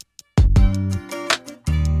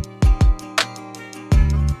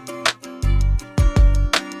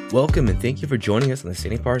Welcome and thank you for joining us on the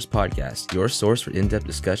Sandy Pars Podcast, your source for in-depth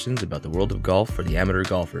discussions about the world of golf for the amateur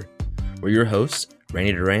golfer. We're your hosts,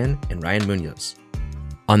 Randy Duran and Ryan Munoz.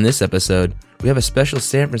 On this episode, we have a special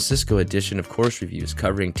San Francisco edition of course reviews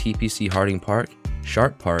covering TPC Harding Park,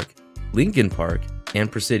 Sharp Park, Lincoln Park,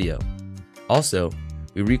 and Presidio. Also,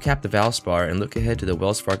 we recap the Valspar and look ahead to the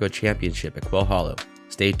Wells Fargo Championship at Quail Hollow.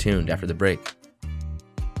 Stay tuned after the break.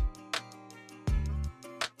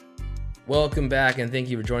 Welcome back, and thank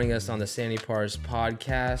you for joining us on the Sandy Pars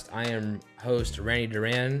Podcast. I am host Randy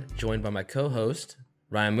Duran, joined by my co-host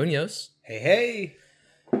Ryan Munoz. Hey.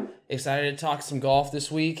 Excited to talk some golf this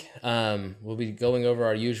week. We'll be going over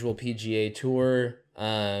our usual PGA Tour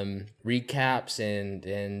recaps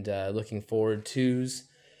and looking forward tos.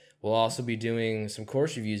 We'll also be doing some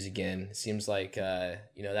course reviews again. It seems like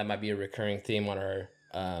that might be a recurring theme on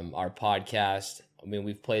our podcast. I mean,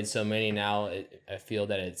 we've played so many now. I feel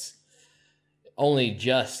that it's only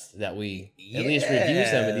just that we at least review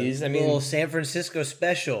some of these. I mean, little San Francisco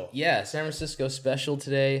special. Yeah, San Francisco special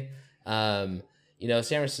today. San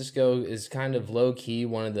Francisco is kind of low key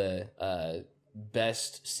one of the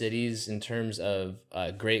best cities in terms of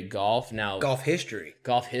great golf. Now, golf history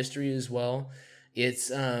as well. It's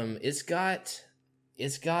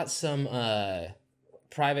got some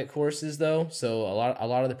private courses though, so a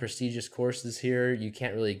lot of the prestigious courses here you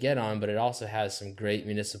can't really get on, but it also has some great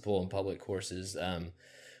municipal and public courses.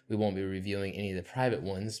 We won't be reviewing any of the private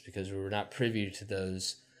ones because we were not privy to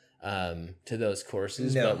those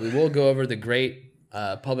courses. No. But we will go over the great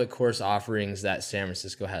public course offerings that San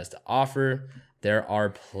Francisco has to offer. There are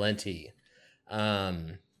plenty.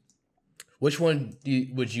 Which one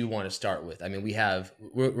would you want to start with? I mean,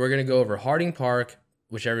 we're going to go over Harding Park,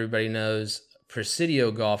 which everybody knows,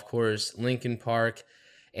 Presidio Golf Course, Lincoln Park,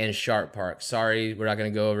 and Sharp Park. Sorry, we're not going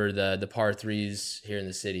to go over the par threes here in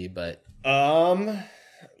the city, but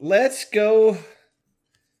let's go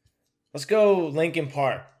Lincoln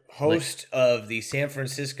Park, host of the San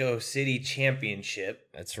Francisco City Championship.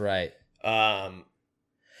 That's right.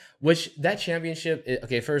 Which that championship,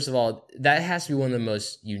 okay, first of all, that has to be one of the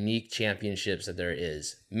most unique championships that there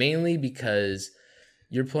is, mainly because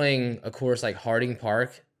you're playing a course like Harding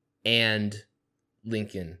Park and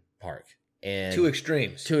Lincoln Park. And two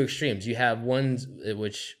extremes. You have one,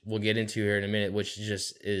 which we'll get into here in a minute, which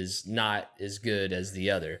just is not as good as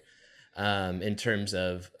the other in terms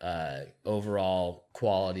of overall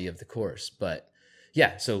quality of the course. But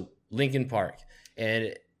yeah, so Lincoln Park.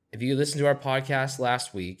 And if you listened to our podcast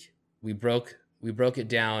last week, we broke it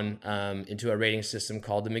down into a rating system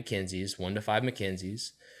called the MacKenzies, 1 to 5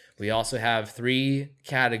 MacKenzies. We also have 3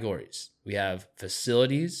 categories. We have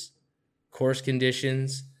facilities, course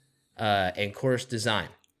conditions, and course design.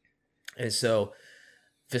 And so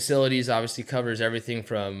facilities obviously covers everything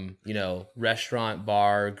from, restaurant,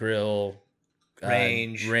 bar, grill,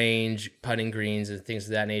 range, putting greens, and things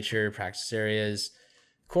of that nature, practice areas.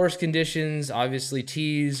 Course conditions, obviously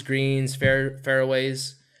tees, greens,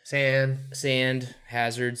 fairways, sand,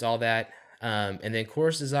 hazards, all that. And then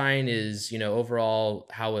course design is, overall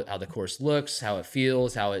how the course looks, how it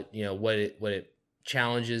feels, how it, what it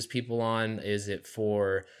challenges people on. Is it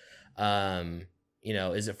for,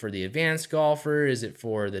 is it for the advanced golfer? Is it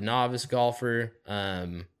for the novice golfer?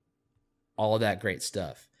 All of that great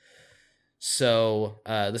stuff. So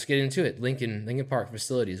let's get into it. Lincoln Park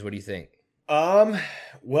facilities. What do you think?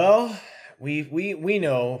 Well, we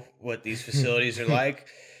know what these facilities are like.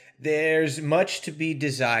 There's much to be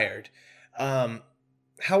desired.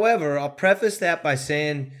 However, I'll preface that by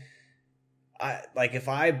saying, if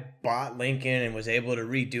I bought Lincoln and was able to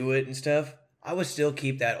redo it and stuff, I would still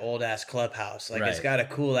keep that old ass clubhouse. Right. It's got a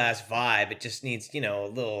cool ass vibe. It just needs, a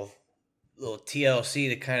little TLC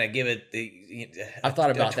to kind of give it I've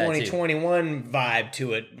thought about the 2021 vibe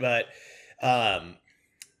to it. But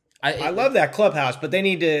I love that clubhouse, but they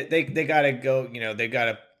need to they got to go. They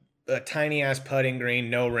got a tiny ass putting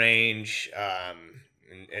green, no range.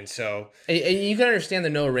 And so you can understand the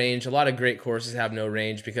no range. A lot of great courses have no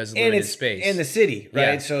range because of limited space in the city,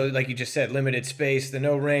 right? Yeah. So like you just said, limited space, the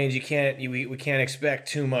no range. We can't expect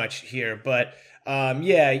too much here. But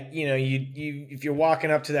if you're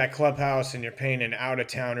walking up to that clubhouse and you're paying an out of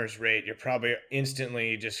towner's rate, you're probably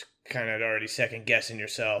instantly just kind of already second guessing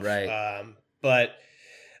yourself, right? But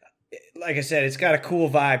like I said, it's got a cool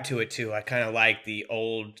vibe to it too. I kind of like the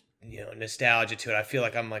old, nostalgia to it. I feel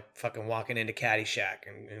like I'm like fucking walking into Caddyshack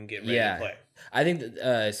and getting ready to play. I think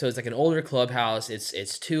that, so. It's like an older clubhouse.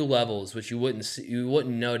 It's 2 levels, which you wouldn't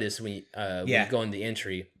notice when you go in the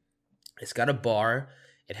entry. It's got a bar.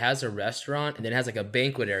 It has a restaurant, and then it has like a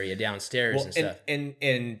banquet area downstairs and stuff.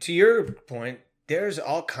 And to your point, there's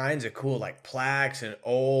all kinds of cool like plaques and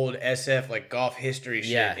old SF like golf history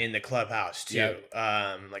shit in the clubhouse too. Yep.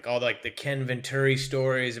 Like all like the Ken Venturi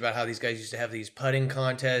stories about how these guys used to have these putting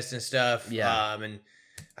contests and stuff. Yeah. And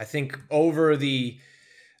I think over the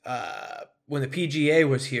when the PGA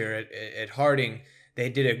was here at Harding, they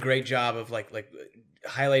did a great job of like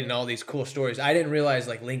highlighting all these cool stories. I didn't realize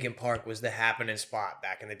like Lincoln Park was the happening spot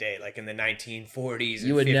back in the day, like in the 1940s.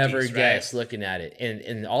 You would 50s, never right? guess looking at it,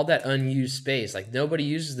 and all that unused space. Like nobody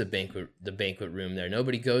uses the banquet room there.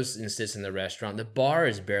 Nobody goes and sits in the restaurant. The bar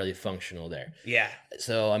is barely functional there. Yeah.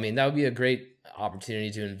 So I mean, that would be a great opportunity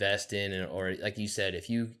to invest in, or like you said, if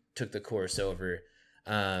you took the course over,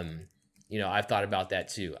 I've thought about that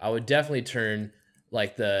too. I would definitely turn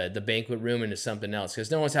like the banquet room into something else, because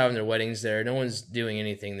no one's having their weddings there. No one's doing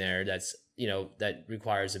anything there that's, that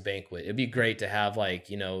requires a banquet. It'd be great to have like,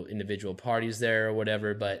 individual parties there or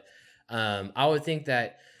whatever. But I would think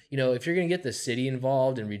that, if you're going to get the city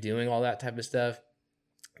involved in redoing all that type of stuff,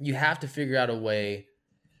 you have to figure out a way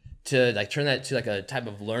to like turn that to like a type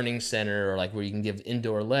of learning center, or like where you can give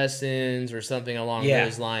indoor lessons or something along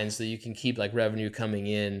those lines, so you can keep like revenue coming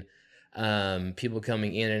in. People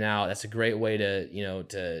coming in and out. That's a great way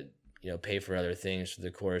to pay for other things for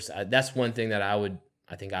the course. That's one thing that I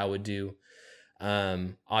think I would do.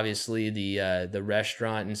 Obviously the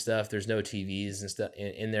restaurant and stuff, there's no TVs and stuff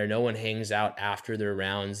in there. No one hangs out after their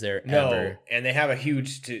rounds there ever. And they have a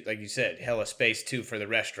huge, like you said, hella space too for the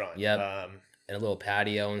restaurant. Yep. And a little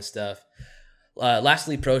patio and stuff.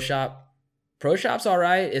 Lastly, Pro Shop. Pro Shop's all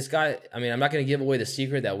right. I'm not going to give away the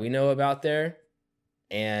secret that we know about there.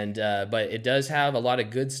 And but it does have a lot of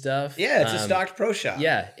good stuff. Yeah, it's a stocked Pro Shop.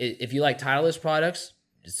 Yeah, if you like Titleist products,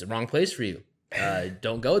 it's the wrong place for you.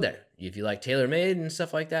 Don't go there. If you like TaylorMade and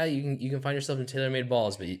stuff like that, you can find yourself in TaylorMade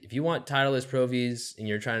balls. But if you want Titleist Pro Vs and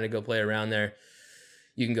you're trying to go play around there,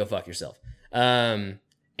 you can go fuck yourself.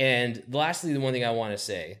 And lastly, the one thing I want to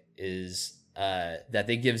say is that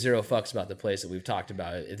they give zero fucks about the place that we've talked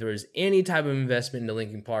about. If there was any type of investment into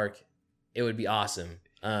Lincoln Park, it would be awesome.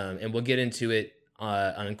 And we'll get into it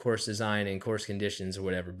on course design and course conditions or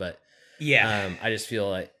whatever, but I just feel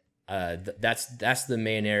like that's the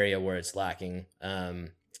main area where it's lacking,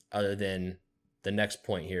 other than the next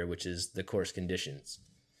point here, which is the course conditions.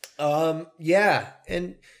 And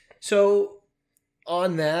so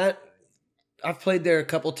on that, I've played there a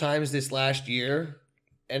couple times this last year,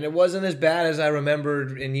 and it wasn't as bad as I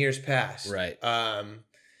remembered in years past. Right.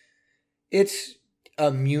 It's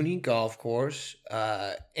a muni golf course,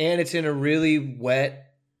 and it's in a really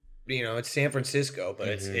wet, it's San Francisco, but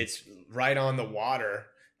it's right on the water.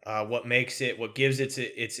 What gives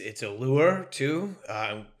its allure too,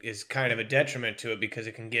 is kind of a detriment to it, because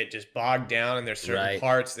it can get just bogged down, and there's certain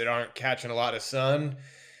parts that aren't catching a lot of sun,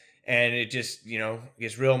 and it just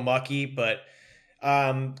gets real mucky. But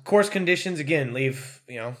course conditions again leave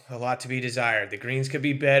a lot to be desired. The greens could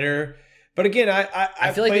be better. But again,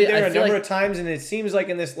 I've played there a number of times, and it seems like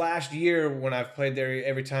in this last year when I've played there,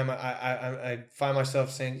 every time I find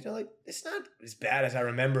myself saying, it's not as bad as I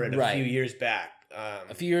remember it a few years back.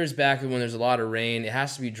 A few years back when there's a lot of rain, it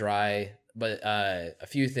has to be dry. But a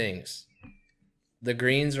few things. The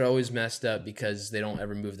greens are always messed up because they don't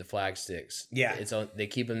ever move the flag sticks. Yeah. They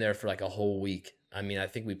keep them there for like a whole week. I mean, I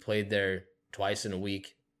think we played there twice in a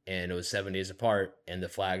week, and it was 7 days apart, and the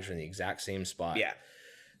flags were in the exact same spot. Yeah.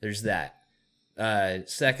 There's that.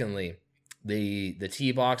 Secondly, the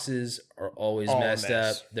tee boxes are always messed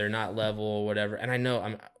up. They're not level or whatever. And I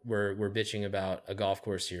know we're bitching about a golf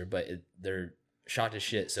course here, but they're shot to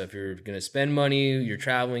shit. So if you're going to spend money, you're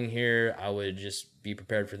traveling here, I would just be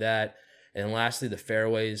prepared for that. And lastly, the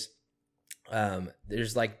fairways.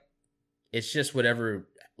 There's it's just whatever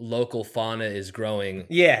local fauna is growing.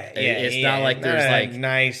 It's not like there's like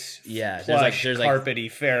nice, plush, there's carpety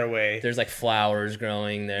fairway. There's like flowers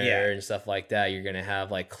growing there and stuff like that. You're gonna have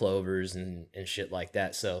like clovers and shit like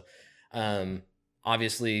that. So,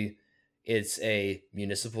 obviously, it's a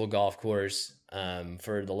municipal golf course.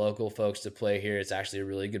 For the local folks to play here, it's actually a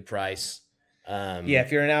really good price.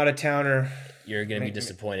 If you're an out-of-towner, you're going to be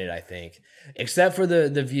disappointed, I think. Except for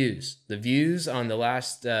the views. The views on the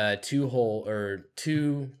last two.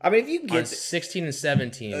 I mean, if you get 16 and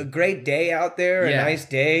 17. A great day out there, a nice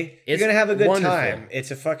day, you're going to have a good time.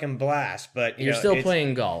 It's a fucking blast. But you're still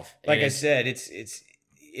playing golf. Like I said,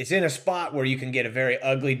 it's in a spot where you can get a very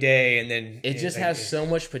ugly day, and then it just has so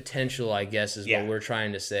much potential, I guess, is what we're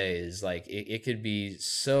trying to say. Is like it could be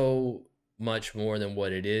so much more than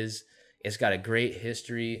what it is. It's got a great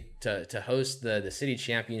history. To host the city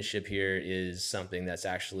championship here is something that's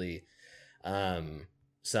actually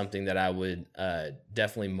something that I would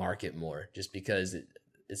definitely market more, just because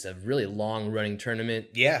it's a really long running tournament.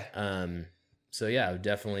 Yeah. So yeah, I would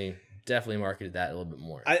definitely marketed that a little bit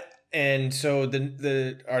more. And so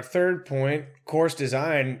our third point, course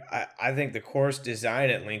design. I think the course design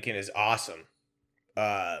at Lincoln is awesome.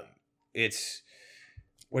 It's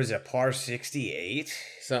what is it, par 68?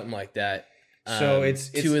 Something like that. So it's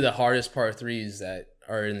two of the hardest par threes that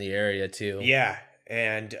are in the area too. Yeah,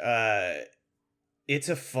 and it's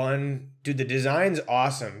a fun, dude. The design's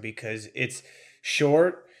awesome because it's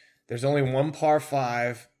short. There's only one par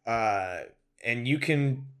 5, and you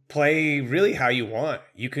can play really how you want.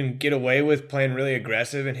 You can get away with playing really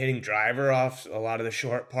aggressive and hitting driver off a lot of the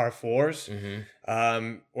short par 4s,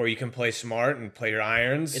 or you can play smart and play your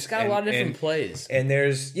irons. It's got a lot of different plays, and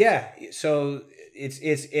so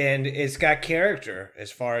it's got character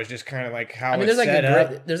as far as just kind of like how it's set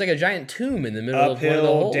up. There's like a giant tomb in the middle of one of the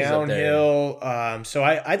holes downhill. Up there. So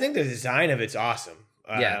I think the design of it's awesome.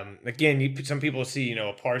 Again, some people see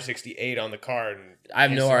a par 68 on the card. And I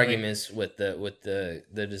have no arguments with the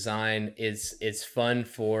design. It's fun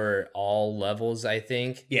for all levels. I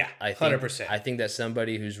think. Yeah, 100%. I think that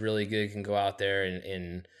somebody who's really good can go out there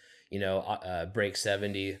and break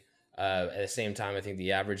 70. At the same time, I think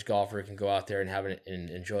the average golfer can go out there and have an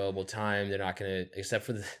enjoyable time. They're not going to, except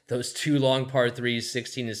for those 2 long par 3s,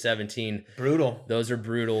 16 to 17. Brutal. Those are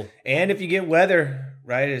brutal. And if you get weather,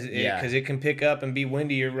 right, because it can pick up and be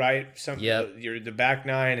windy, you're right. The back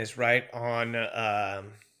 9 is right on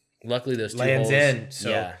luckily those 2 Land's holes. End.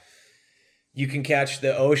 So you can catch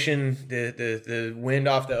the ocean, the wind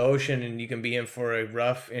off the ocean, and you can be in for a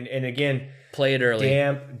rough, and again, play it early.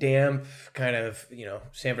 Damp kind of,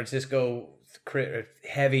 San Francisco,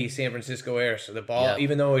 heavy San Francisco air. So the ball,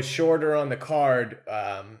 even though it's shorter on the card,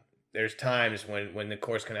 there's times when the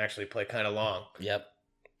course can actually play kind of long. Yep.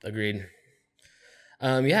 Agreed.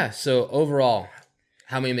 So overall,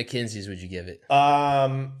 how many MacKenzies would you give it?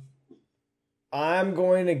 I'm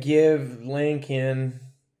going to give Lincoln,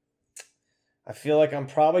 I feel like I'm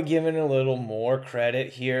probably giving a little more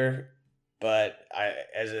credit here, but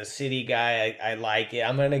as a city guy, I like it.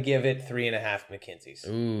 I'm going to give it 3.5 MacKenzies.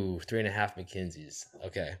 Ooh, 3.5 MacKenzies.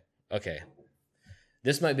 Okay.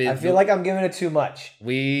 This might be. I feel like I'm giving it too much.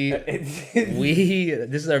 This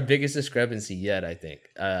is our biggest discrepancy yet, I think.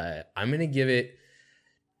 I'm going to give it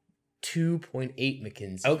 2.8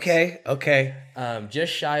 MacKenzies. Okay.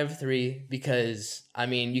 Just shy of 3 because,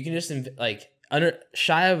 you can just,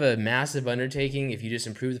 shy of a massive undertaking if you just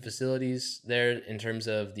improve the facilities there in terms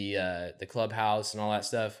of the clubhouse and all that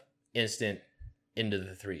stuff, instant into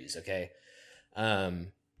the 3s, okay? And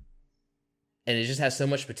it just has so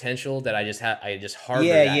much potential that I just harbor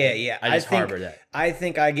that. Yeah. Harbor that. I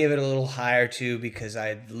think I give it a little higher too because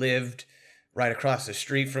I lived right across the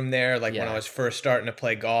street from there, when I was first starting to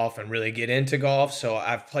play golf and really get into golf. So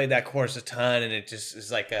I've played that course a ton, and it just is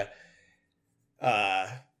like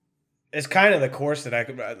it's kind of the course that I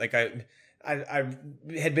could I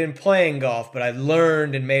had been playing golf, but I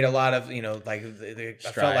learned and made a lot of I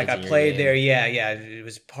felt like I played there. Yeah, it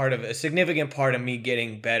was a significant part of me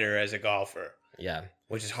getting better as a golfer. Yeah,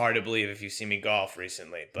 which is hard to believe if you see me golf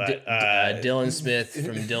recently. But Dylan Smith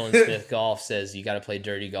from Dylan Smith Golf says you got to play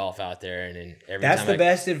dirty golf out there, and then that's the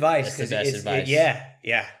best advice. That's the best advice.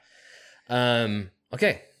 Yeah.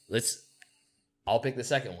 Okay, I'll pick the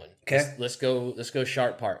second one. Okay, let's go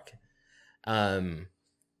Sharp Park.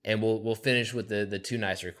 And we'll finish with the 2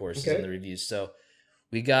 nicer courses in the reviews. So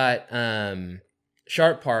we got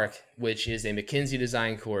Sharp Park, which is a MacKenzie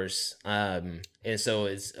design course. And so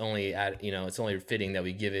it's only it's only fitting that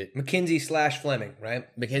we give it MacKenzie/Fleming, right?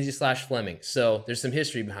 MacKenzie/Fleming. So there's some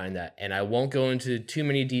history behind that, and I won't go into too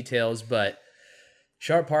many details, but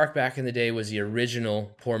Sharp Park back in the day was the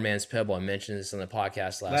original Poor Man's Pebble. I mentioned this on the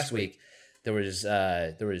podcast last week. There was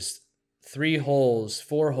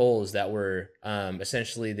 4 holes that were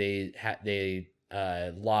essentially they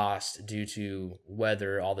lost due to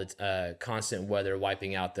weather, all the constant weather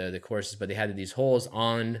wiping out the courses, but they had these holes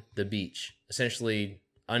on the beach, essentially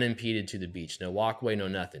unimpeded to the beach, no walkway, no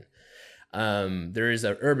nothing. There is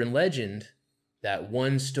an urban legend that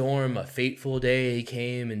one storm, a fateful day,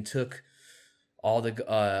 came and took all the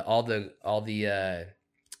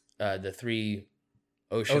 3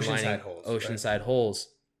 oceanside holes.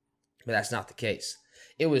 But that's not the case.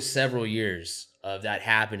 It was several years of that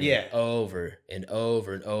happening over and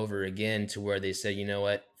over and over again to where they said, you know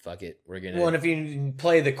what, fuck it, we're going to... Well, and if you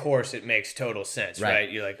play the course, it makes total sense, right?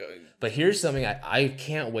 You're like... But here's something, I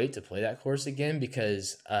can't wait to play that course again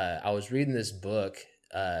because I was reading this book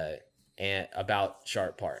about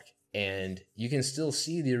Sharp Park. and you can still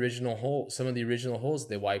see the original hole, some of the original holes that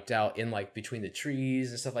they wiped out in like between the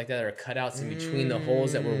trees and stuff like that, that are cutouts in between the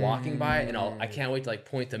holes that we're walking by. And I can't wait to like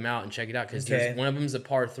point them out and check it out, because there's one of them's a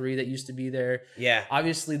par 3 that used to be there. Yeah,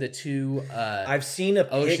 obviously the two I've seen a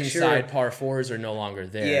Oceanside par 4s are no longer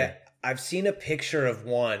there. Yeah, I've seen a picture of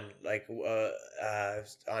one like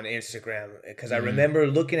on Instagram, because I remember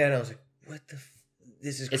looking at it. I was like, what the.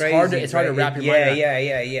 This is crazy. It's hard to wrap your mind around.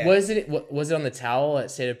 Yeah. Was it on the towel at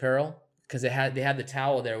State Apparel? Because they had the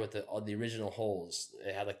towel there with the original holes.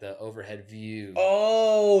 It had like the overhead view.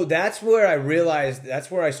 Oh, that's where I realized. That's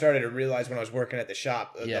where I started to realize when I was working at the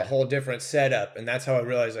shop. The whole different setup, and that's how I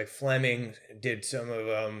realized like Fleming did some of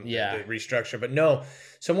the restructure. But no,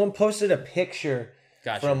 someone posted a picture.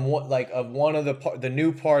 Gotcha. From one of the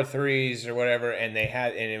new par 3s or whatever, and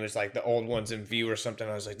it was like the old ones in view or something.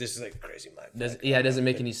 I was like, this is like crazy mind. It doesn't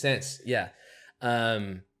make any sense. Yeah.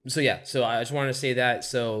 So I just wanted to say that.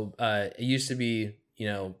 So it used to be,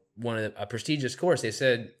 a prestigious course. They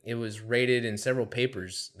said it was rated in several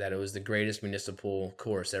papers that it was the greatest municipal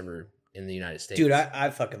course ever in the United States. Dude, I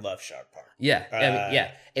fucking love Sharp Park. Yeah.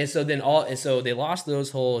 And so they lost those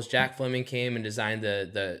holes. Jack Fleming came and designed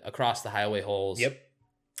the across the highway holes. Yep.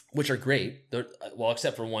 Which are great.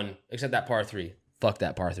 Except that par 3. Fuck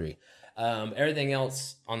that par 3. Everything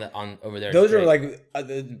else on over there. Those are like,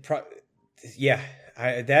 that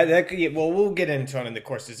could get, well, we'll get into it in the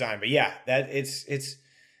course design, but yeah, that it's.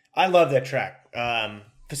 I love that track.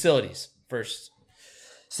 Facilities first.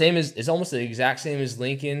 It's almost the exact same as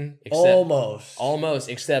Lincoln. Almost,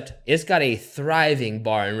 except it's got a thriving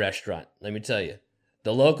bar and restaurant. Let me tell you,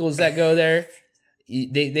 the locals that go there.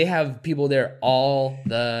 They have people there all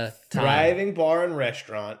the time. Thriving bar and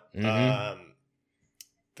restaurant.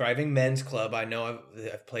 Thriving men's club. I know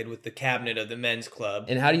I've played with the cabinet of the men's club.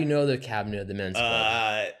 And how do you know the cabinet of the men's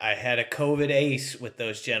club? I had a COVID ace with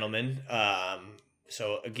those gentlemen.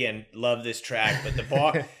 So again, love this track. But the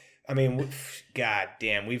bar, I mean, god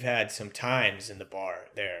damn, we've had some times in the bar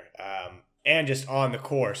there. And just on the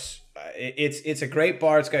course. It's a great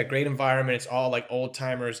bar. It's got a great environment. It's all like old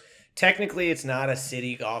timers. Technically, it's not a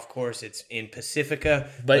city golf course. It's in Pacifica.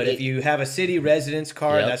 But if you have a city residence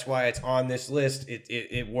card, that's why it's on this list.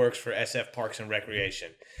 It works for SF Parks and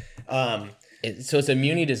Recreation. So it's a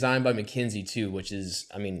muni designed by MacKenzie too, which is,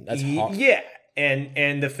 that's hard. Yeah,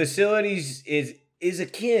 and the facilities is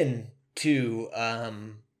akin to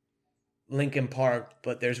Lincoln Park,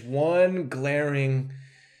 but there's one glaring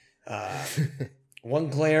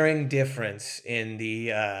difference in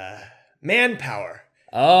the manpower.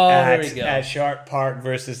 There we go. At Sharp Park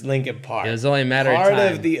versus Lincoln Park. It was only a matter of time.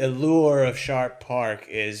 Part of the allure of Sharp Park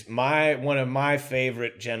is one of my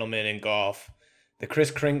favorite gentlemen in golf, the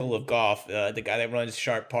Chris Kringle of golf, the guy that runs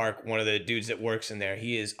Sharp Park, one of the dudes that works in there.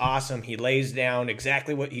 He is awesome. He lays down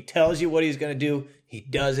exactly what he tells you what he's going to do. He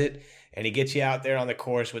does it, and he gets you out there on the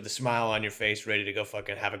course with a smile on your face, ready to go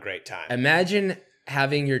fucking have a great time. Imagine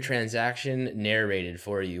having your transaction narrated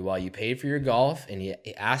for you while you pay for your golf, and he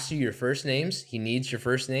asks you your first names. He needs your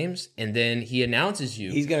first names, and then he announces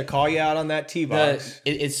you. He's gonna call you out on that tee box.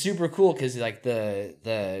 It's super cool because like the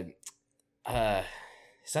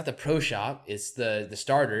it's not the pro shop, it's the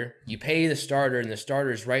starter. You pay the starter, and the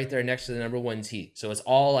starter's right there next to the number 1 tee. So it's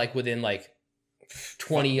all like within like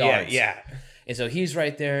 20 yards. Yeah. And so he's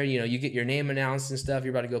right there. You get your name announced and stuff.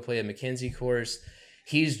 You're about to go play a MacKenzie course.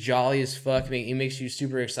 He's jolly as fuck. He makes you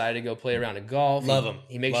super excited to go play a round of golf. Love him.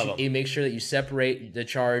 He makes sure that you separate the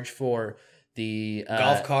charge for the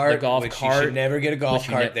golf cart. You should never get a golf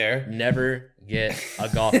cart there. Never get a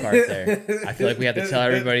golf cart there. I feel like we have to tell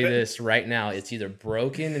everybody this right now. It's either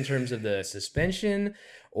broken in terms of the suspension,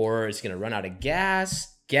 or it's going to run out of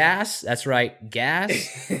gas. Gas. That's right. Gas.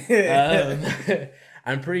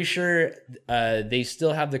 I'm pretty sure they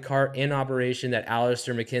still have the cart in operation that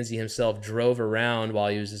Alistair MacKenzie himself drove around while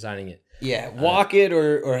he was designing it. Yeah, walk it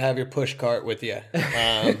or have your push cart with you.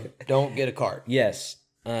 Don't get a cart. Yes,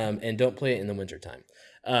 and don't play it in the wintertime.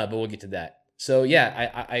 But we'll get to that. So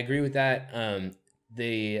yeah, I agree with that.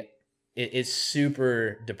 It's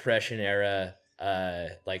super Depression era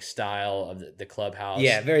like style of the clubhouse.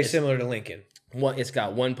 Yeah, very similar to Lincoln. It's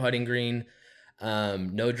got one putting green.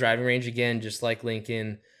 No driving range again, just like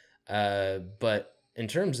Lincoln. But in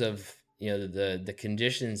terms of the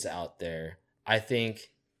conditions out there, I think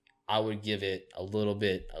I would give it a little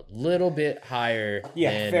bit higher.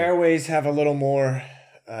 Yeah, fairways have a little more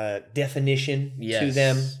definition to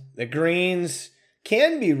them. The greens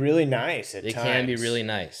can be really nice at times. They can be really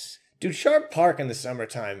nice. Dude, Sharp Park in the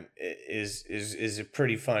summertime is a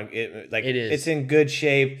pretty fun. It is. It's in good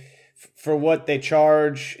shape. for what they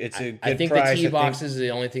charge, it's a good price. I think the tee box is the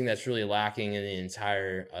only thing that's really lacking in the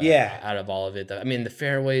entire out of all of it. I mean, the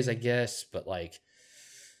fairways, I guess, but like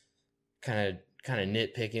kind of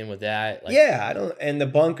nitpicking with that. Like, and the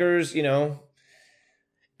bunkers, you know.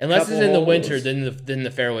 Unless it's in the winter, then the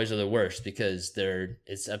fairways are the worst because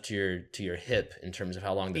it's up to your hip in terms of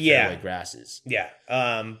how long the fairway grass is. Yeah.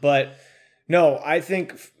 But no, I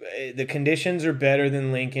think the conditions are better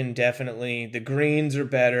than Lincoln, definitely. The greens are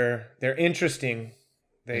better. They're interesting.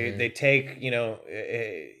 They take, you know,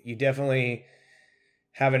 you definitely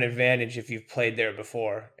have an advantage if you've played there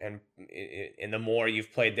before, and the more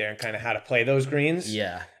you've played there and kind of how to play those greens.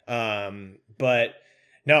 Yeah. But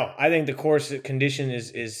no, I think the course condition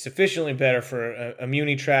is sufficiently better for a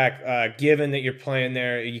muni track, given that you're playing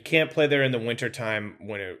there. You can't play there in the wintertime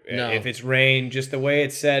if it's rain, just the way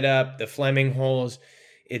it's set up, the Fleming holes.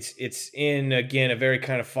 It's in, again, a very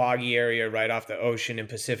kind of foggy area right off the ocean in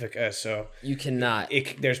Pacifica. So you cannot.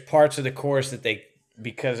 There's parts of the course that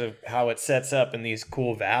because of how it sets up in these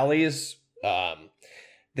cool valleys,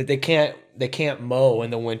 that they can't mow in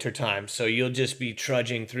the wintertime, so you'll just be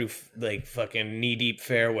trudging through like fucking knee-deep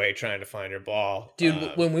fairway trying to find your ball.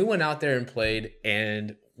 Dude, when we went out there and played,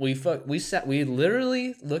 and we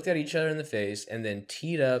literally looked at each other in the face and then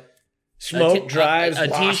teed up drives a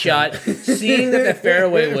tee shot, seeing that the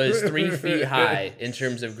fairway was 3 feet high in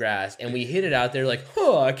terms of grass, and we hit it out there like,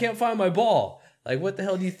 I can't find my ball. Like, what the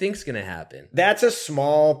hell do you think's going to happen? That's a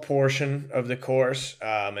small portion of the course,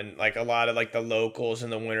 and like a lot of like the locals in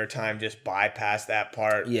the wintertime just bypass that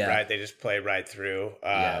part, right? They just play right through.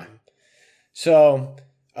 So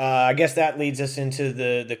I guess that leads us into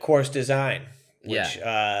the course design, which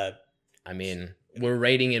I mean, we're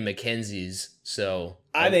rating in MacKenzies, so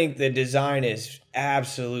I think the design is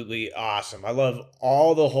absolutely awesome. I love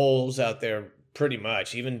all the holes out there pretty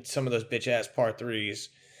much, even some of those bitch-ass par threes.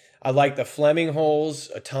 I like the Fleming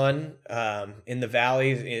holes a ton, in the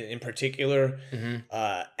valleys in particular,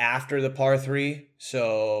 after the par 3.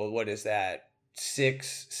 So what is that?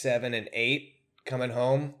 6, 7, and 8 coming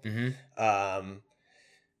home.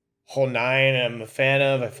 Hole 9 I'm a fan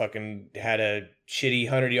of. I fucking had a shitty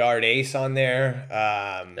 100-yard ace on there.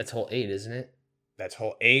 That's hole 8, isn't it? That's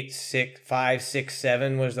hole 8, 6, 5, 6,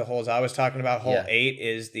 7 was the holes I was talking about. Hole 8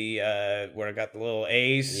 is the where I got the little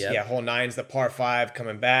ace. Yep. Yeah, hole 9's the par 5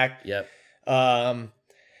 coming back. Yep. And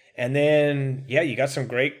then you got some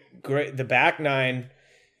great the back 9.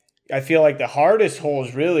 I feel like the hardest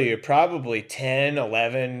holes really are probably 10,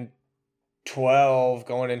 11, 12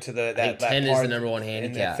 going into that 10 is the number one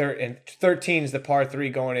handicap. And 13 is the par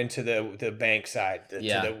 3 going into the bank side to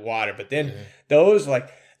the water. But then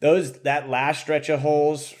that last stretch of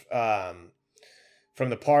holes, from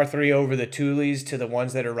the par 3 over the Tules to the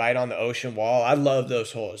ones that are right on the ocean wall, I love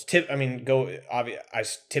those holes. I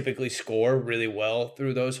typically score really well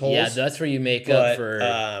through those holes. Yeah, that's where you make up for.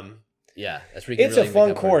 That's where you can it's really a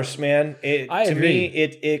fun course, man. I agree.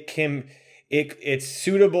 Me, it's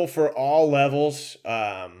suitable for all levels,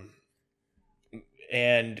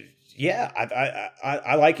 and. Yeah,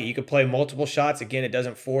 I like it. You can play multiple shots. Again, it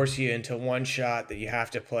doesn't force you into one shot that you have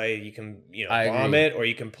to play. You can bomb it, or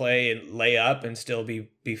you can play and lay up and still be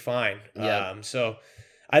fine. Yep. So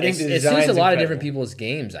I think it suits a lot of different people's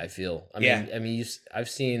games. I feel. I've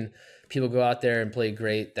seen people go out there and play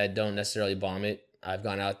great that don't necessarily bomb it. I've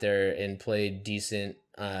gone out there and played decent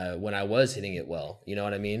when I was hitting it well. You know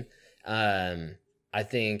what I mean? I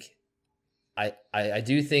think. I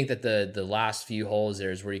do think that the last few holes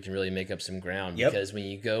there is where you can really make up some ground, because when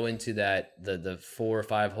you go into that the 4 or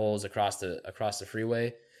 5 holes across the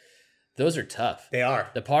freeway, those are tough. They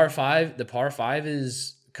are. The par 5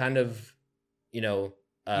 is kind of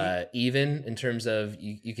even in terms of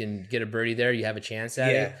you can get a birdie there, you have a chance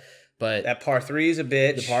at it. But that par 3 is a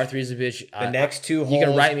bitch. The par 3 is a bitch. The next 2 holes, you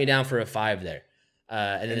can write me down for a 5 there,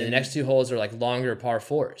 and then the next 2 holes are like longer par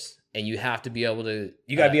 4s. And you have to be able to...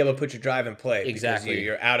 You got to be able to put your drive in play. Exactly. Because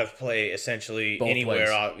you're out of play essentially both anywhere,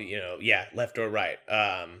 left or right.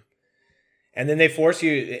 And then they force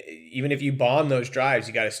you, even if you bomb those drives,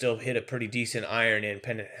 you got to still hit a pretty decent iron in,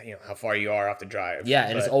 depending how far you are off the drive. Yeah,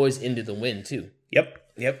 and it's always into the wind too. Yep,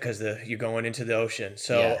 because you're going into the ocean.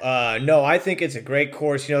 So no, I think it's a great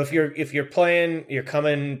course. If you're playing, you're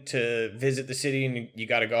coming to visit the city and you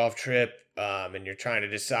got a golf trip, and you're trying to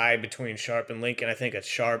decide between Sharp and Lincoln, I think it's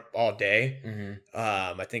Sharp all day.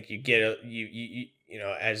 I think you get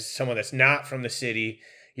as someone that's not from the city,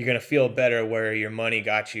 you're going to feel better where your money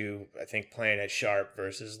got you, I think, playing at Sharp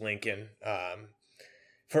versus Lincoln.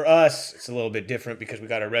 For us, it's a little bit different because we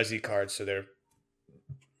got our Resi cards, so they're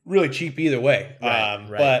really cheap either way. Right.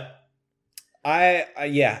 But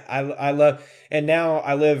I love, and now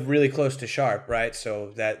I live really close to Sharp, right?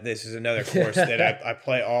 So that this is another course that I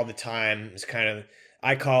play all the time. It's kind of,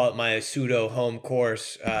 I call it my pseudo home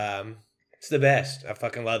course. It's the best. I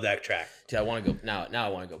fucking love that track. Dude, I want to go now. Now I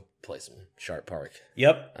want to go play some Sharp Park.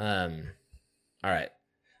 Yep. All right.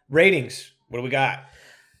 Ratings. What do we got?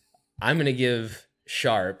 I'm gonna give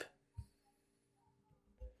Sharp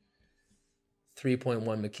 3.1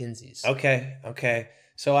 MacKenzies. Okay.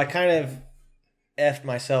 So I kind of effed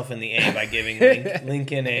myself in the A by giving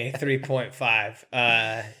Lincoln a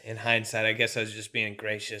 3.5. In hindsight, I guess I was just being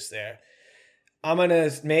gracious there. I'm gonna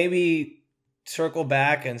maybe circle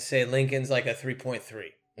back and say Lincoln's like a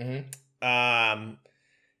 3.3. Mm-hmm.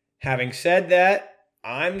 Having said that,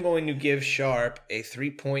 I'm going to give Sharp a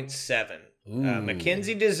 3.7.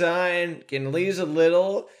 MacKenzie design leaves a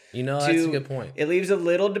little. That's a good point. It leaves a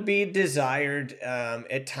little to be desired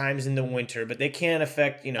at times in the winter, but they can't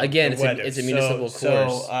affect again. The weather. It's a municipal course.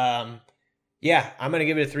 So I'm gonna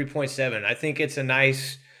give it a 3.7. I think it's a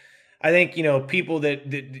nice. I think people that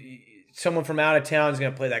someone from out of town is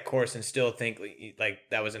gonna play that course and still think like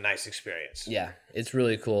that was a nice experience. Yeah, it's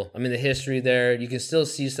really cool. I mean, the history there, you can still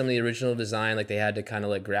see some of the original design, like they had to kind of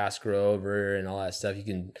let grass grow over and all that stuff. You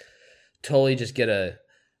can totally just get a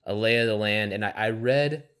lay of the land. And I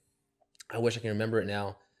read, I wish I can remember it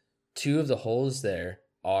now, 2 of the holes there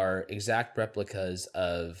are exact replicas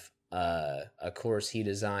of a course he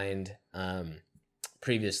designed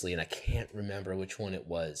previously, and I can't remember which one it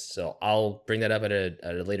was. So I'll bring that up at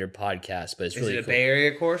a later podcast. But it's really cool. Is it a Bay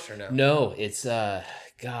Area course or no? No, it's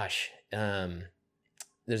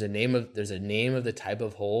there's a name of the type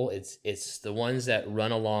of hole. It's the ones that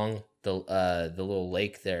run along the little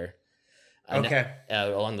lake there. Okay.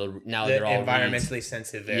 Along now the they're all environmentally reeds.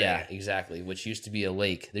 sensitive area. Yeah, exactly. Which used to be a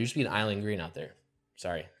lake. There used to be an island green out there.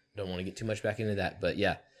 Sorry, don't want to get too much back into that, but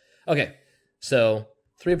yeah. Okay, so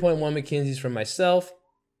 3.1 MacKenzies from myself.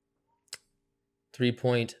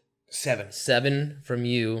 3.7 from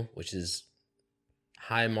you, which is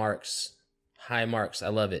high marks. High marks. I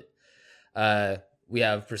love it. We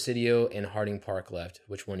have Presidio and Harding Park left.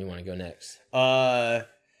 Which one do you want to go next? I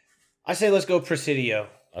say let's go Presidio.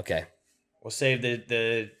 Okay. We'll save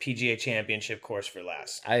the PGA Championship course for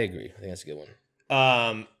last. I agree. I think that's a good one.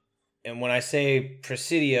 And when I say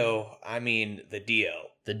Presidio, I mean the Dio.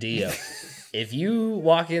 The Dio. If you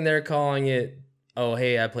walk in there calling it, oh,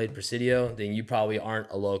 hey, I played Presidio, then you probably aren't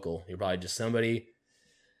a local. You're probably just somebody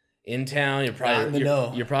in town. You're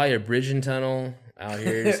probably a bridge and tunnel out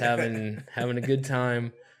here just having a good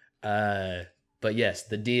time. But yes,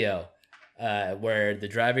 the Dio, where the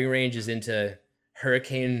driving range is into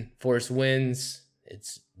hurricane force winds.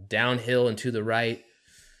 It's downhill and to the right.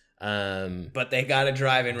 But they got a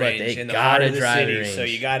driving range in the heart of the city, so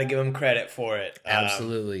you got to give them credit for it.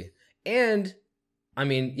 Absolutely. And I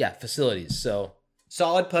mean, yeah, facilities. So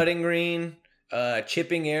solid putting green,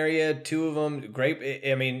 chipping area, 2 of them. Great.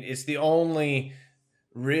 I mean, it's the only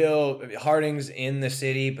real Harding's in the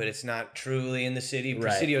city, but it's not truly in the city. Right.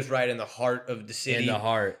 Presidio's right in the heart of the city. In the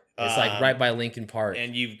heart. It's like right by Lincoln Park.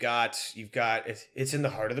 And you've got it's in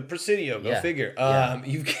the heart of the Presidio. Go figure.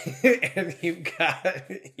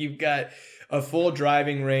 You've got a full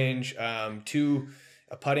driving range, 2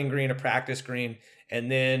 a putting green, a practice green,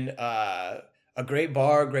 and then a great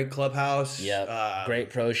bar, great clubhouse. Yeah.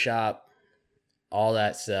 Great pro shop, all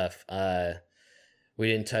that stuff. We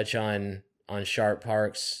didn't touch on Sharp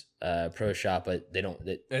Park's pro shop, but they don't.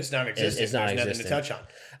 It's not existent. It's not There's nothing to touch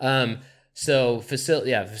on. So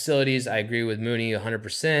facilities, I agree with Mooney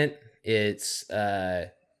 100%. It's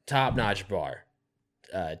top-notch bar,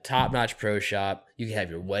 top-notch pro shop. You can have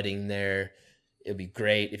your wedding there. It'd be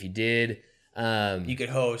great if you did. You could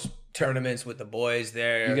host tournaments with the boys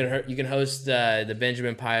there. You can host the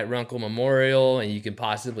Benjamin Pyatt Runkle Memorial, and you can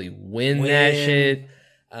possibly win that shit.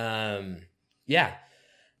 Yeah,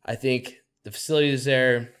 I think the facilities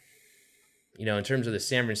there, in terms of the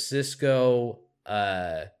San Francisco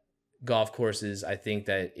golf courses, I think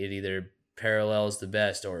that it either parallels the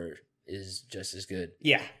best or is just as good.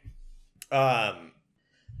 Yeah.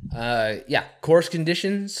 Course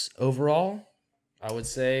conditions overall, I would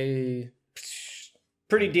say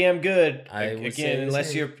pretty damn good.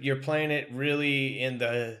 Unless you're playing it really in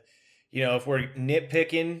the, if we're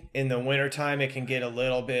nitpicking in the wintertime, it can get a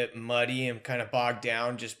little bit muddy and kind of bogged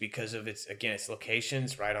down just because of its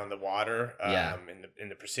locations right on the water. In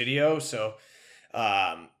the Presidio. So,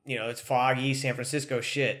 it's foggy San Francisco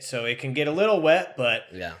shit, so it can get a little wet, but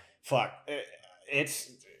fuck,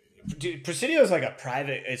 Presidio is like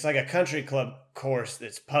it's like a country club course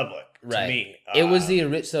that's public to me. It was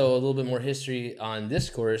so a little bit more history on this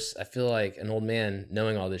course. I feel like an old man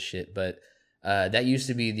knowing all this shit, but That used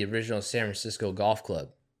to be the original San Francisco Golf Club.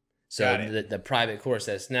 So the private course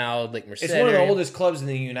that's now Lake Merced. It's one of the oldest clubs in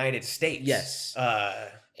the United States. Yes.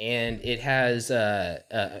 And it has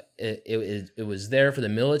it was there for the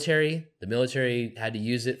military. The military had to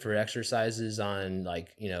use it for exercises on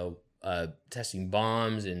testing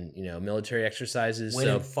bombs and military exercises.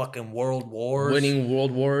 Winning fucking world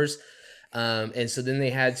wars. And so then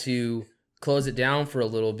they had to close it down for a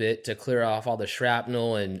little bit to clear off all the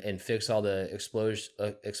shrapnel and fix all the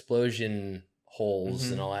explosion holes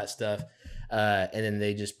and all that stuff. And then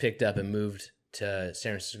they just picked up and moved to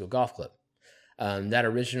San Francisco Golf Club. That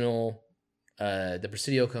original, the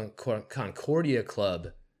Presidio Concordia Club,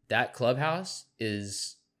 that clubhouse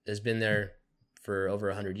has been there for over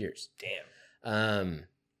 100 years. Damn.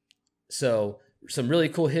 So some really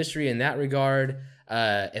cool history in that regard.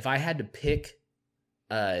 If I had to pick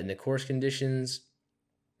in the course conditions,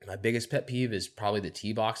 my biggest pet peeve is probably the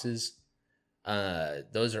tee boxes. I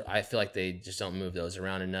feel like they just don't move those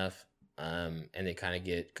around enough. And they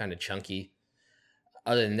get chunky.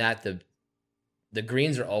 Other than that, the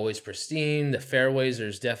greens are always pristine. The fairways,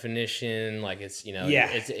 there's definition. Like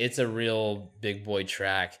it's a real big boy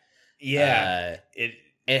track. Yeah.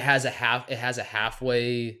 It has a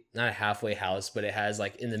halfway, not a halfray house, but it has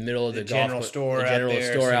in the middle of the general store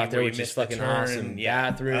out there, which is fucking awesome.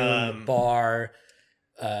 Bathroom, bar,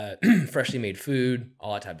 freshly made food,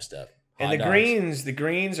 all that type of stuff. And the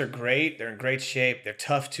greens are great. They're in great shape. They're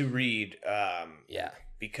tough to read.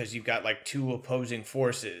 Because you've got two opposing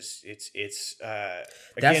forces.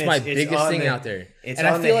 That's my biggest thing out there. It's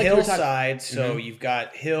on the hillside, so you've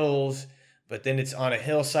got hills, but then it's on a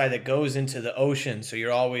hillside that goes into the ocean. So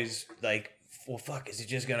you're always like, well, fuck, is it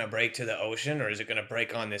just gonna break to the ocean or is it gonna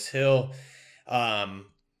break on this hill?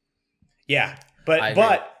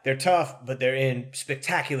 But they're tough, but they're in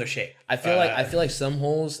spectacular shape. I feel like some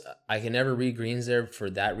holes I can never read greens there for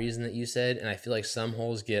that reason that you said, and I feel like some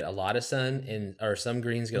holes get a lot of sun or some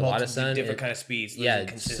greens get a lot of sun. Different kind of speeds,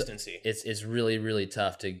 consistency. It's really really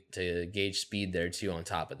tough to gauge speed there too. On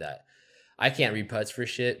top of that, I can't read putts for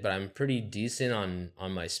shit, but I'm pretty decent on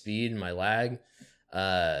my speed and my lag.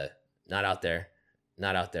 Not out there.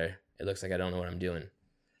 It looks like I don't know what I'm doing.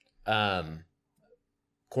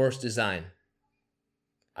 Course design.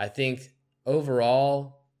 I think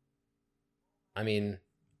overall,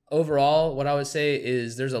 what I would say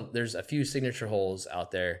is there's a few signature holes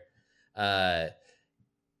out there. I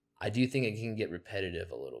do think it can get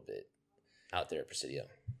repetitive a little bit out there at Presidio.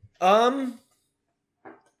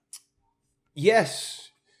 Yes.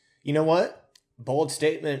 You know what? Bold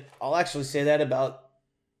statement. I'll actually say that about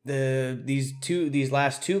these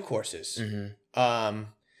last two courses. Mm-hmm.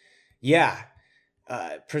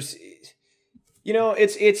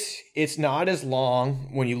 It's not as long.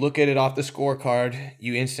 When you look at it off the scorecard,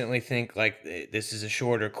 you instantly think this is a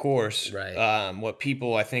shorter course. Right. What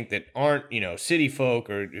people I think that aren't, city folk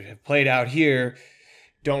or have played out here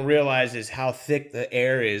don't realize is how thick the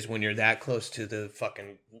air is when you're that close to the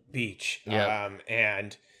fucking beach. Yep.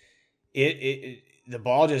 And the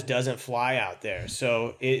ball just doesn't fly out there.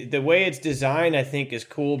 So the way it's designed, I think, is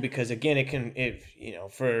cool because again,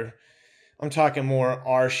 I'm talking more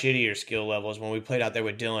our shittier skill levels. When we played out there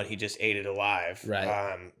with Dylan, he just ate it alive.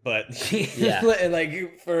 Right. He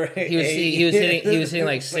was hitting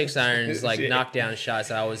like 6 irons, like knockdown shots.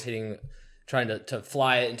 I was hitting, trying to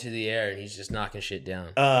fly it into the air, and he's just knocking shit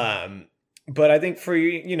down. But I think for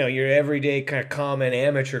your everyday kind of common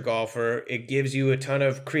amateur golfer, it gives you a ton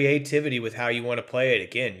of creativity with how you want to play it.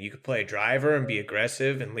 Again, you could play a driver and be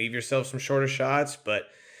aggressive and leave yourself some shorter shots, but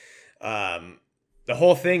the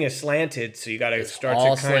whole thing is slanted, so you got to start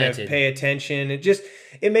to kind of pay attention.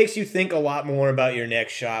 It makes you think a lot more about your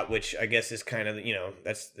next shot, which I guess is kind of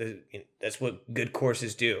that's what good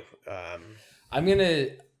courses do. I'm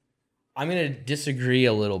gonna disagree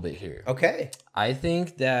a little bit here. Okay, I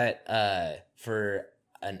think that for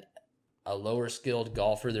a lower skilled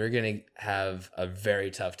golfer, they're gonna have a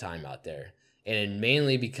very tough time out there, and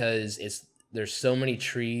mainly because there's so many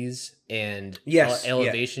trees and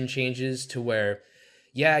elevation changes to where.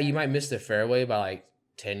 Yeah, you might miss the fairway by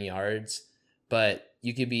 10 yards, but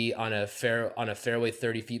you could be on a fairway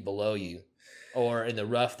 30 feet below you, or in the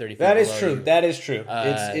rough 30 feet below you. That is true.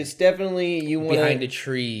 It's definitely behind a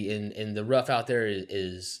tree, and the rough out there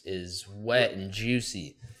is wet and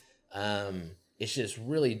juicy. It's just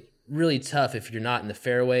really really tough if you're not in the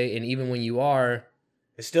fairway, and even when you are.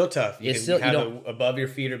 It's still tough. You have above your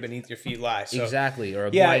feet or beneath your feet lie. So, exactly. Or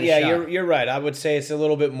blind shot. You're right. I would say it's a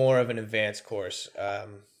little bit more of an advanced course.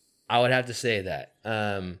 I would have to say that.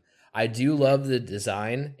 I do love the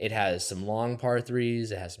design. It has some long par threes.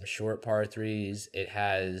 It has some short par threes. It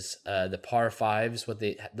has the par fives,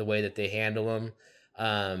 the way that they handle them.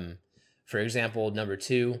 For example, number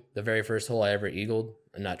 2, the very first hole I ever eagled.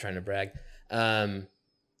 I'm not trying to brag.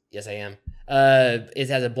 Yes, I am. It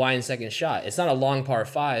has a blind second shot. It's not a long par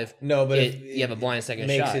 5. No, but you have a blind second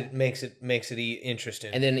shot. It makes it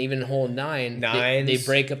interesting. And then even hole 9, they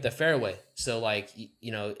break up the fairway. So like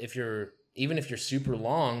if you're super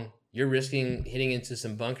long, you're risking hitting into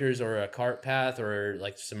some bunkers or a cart path or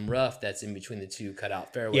like some rough that's in between the two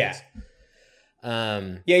cutout fairways. Yeah.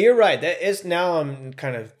 Yeah, you're right. That is, now I'm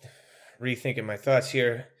kind of rethinking my thoughts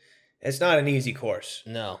here. It's not an easy course.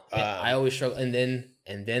 No, I always struggle. And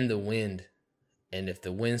then the wind, and if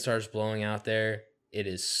the wind starts blowing out there, it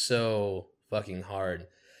is so fucking hard.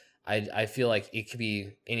 I feel like it could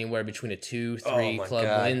be anywhere between a 2-3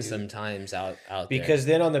 club wind sometimes out there. Because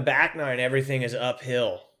then on the back nine, everything is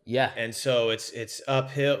uphill. Yeah. And so it's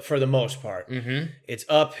uphill for the most part. Mm-hmm. It's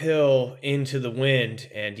uphill into the wind,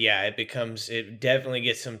 and yeah, it definitely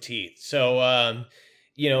gets some teeth. So,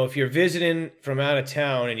 if you're visiting from out of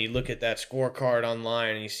town and you look at that scorecard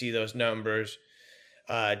online and you see those numbers,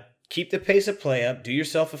 keep the pace of play up. Do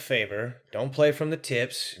yourself a favor. Don't play from the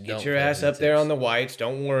tips. Get your ass up there on the whites.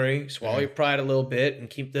 Don't worry. Swallow your pride a little bit and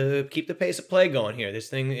keep the pace of play going here. This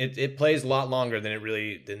thing, it plays a lot longer than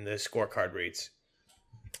the scorecard reads.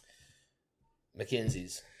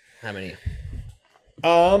 MacKenzies. How many?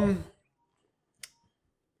 I'm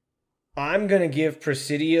gonna give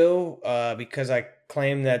Presidio because I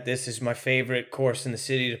claim that this is my favorite course in the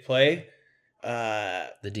city to play.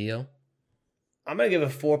 The Dio? I'm gonna give it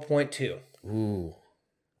 4.2. Ooh,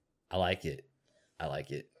 I like it.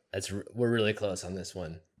 We're really close on this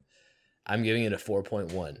one. I'm giving it a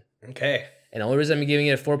 4.1. Okay. And the only reason I'm giving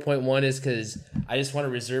it a 4.1 is because I just want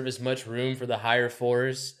to reserve as much room for the higher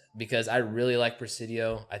fours, because I really like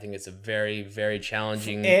Presidio. I think it's a very, very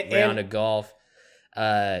challenging round of golf.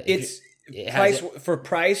 For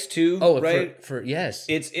price too. Oh, right. For yes,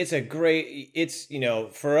 it's a great. It's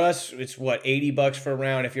for us, it's what, $80 for a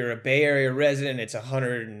round. If you're a Bay Area resident, it's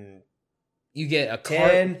 100. You get a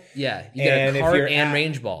cart. Yeah, you get a cart and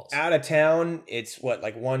range balls. Out of town, it's what,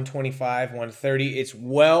 like 125, 130. It's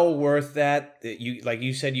well worth that. Like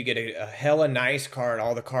you said, you get a hella nice cart.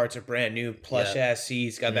 All the carts are brand new, plush ass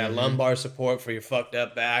seats. Got that lumbar support for your fucked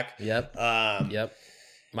up back. Yep. Yep.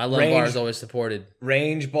 My lumbar is always supported.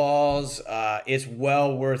 Range balls. It's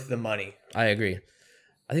well worth the money. I agree.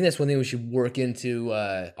 I think that's one thing we should work into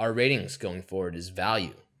our ratings going forward is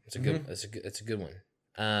value. It's a good. It's a good one.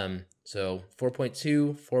 So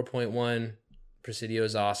 4.2, 4.1, Presidio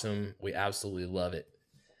is awesome. We absolutely love it.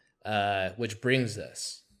 Which brings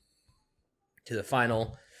us to the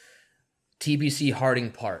final, TPC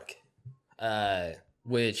Harding Park,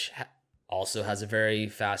 which also has a very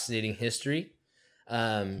fascinating history.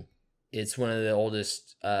 It's one of the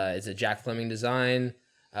oldest, it's a Jack Fleming design,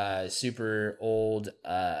 super old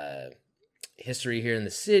history here in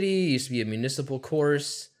the city. It used to be a municipal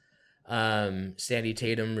course. Sandy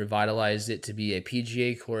Tatum revitalized it to be a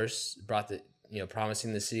PGA course,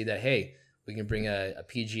 promising the city that, hey, we can bring a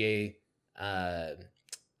PGA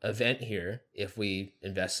event here if we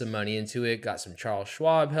invest some money into it. Got some Charles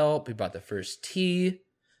Schwab help. We brought the first tee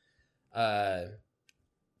to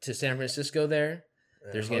San Francisco there.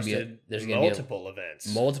 There's going to be multiple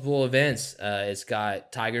events. It's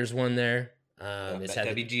got Tigers won there. It's had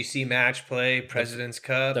WGC match play, President's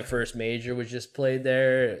Cup. The first major was just played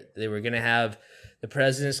there. They were going to have the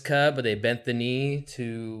President's Cup, but they bent the knee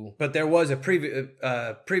to. But there was a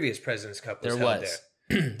previous President's Cup. There was.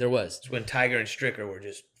 It's when Tiger and Stricker were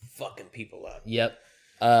just fucking people up. Yep.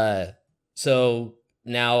 So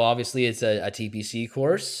now obviously it's a TPC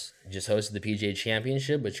course. Just hosted the PGA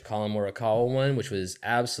Championship, which Colin Morikawa won, which was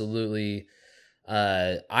absolutely,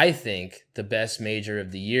 I think, the best major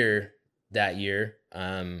of the year. That year,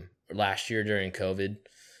 last year during COVID,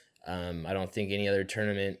 I don't think any other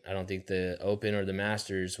tournament, I don't think the Open or the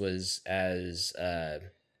Masters was as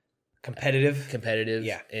competitive,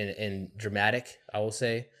 yeah, and dramatic, I will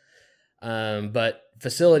say. But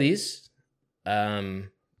facilities, do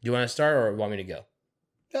you want to start or want me to go?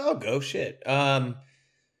 I'll go. Shit. I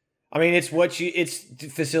mean, it's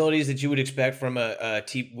facilities that you would expect from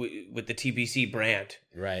with the TPC brand,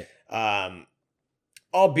 right?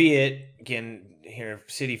 Albeit, again, here,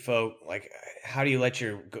 city folk, like, how do you let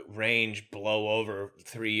your range blow over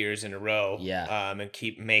 3 years in a row? Yeah. And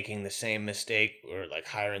keep making the same mistake or, like,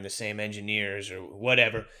 hiring the same engineers or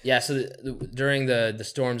whatever? Yeah, so during the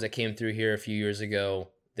storms that came through here a few years ago,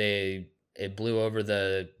 it blew over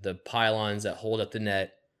the pylons that hold up the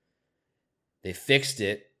net. They fixed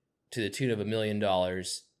it to the tune of $1 million.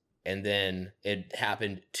 And then it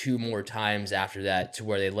happened 2 more times after that to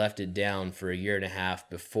where they left it down for a year and a half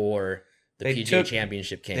before the PGA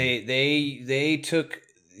Championship came. They took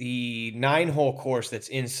the 9-hole course that's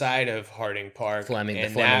inside of Harding Park, Fleming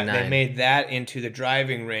 9. They made that into the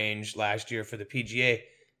driving range last year for the PGA.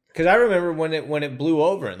 Because I remember when it blew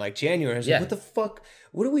over in like January, I was like, "What the fuck?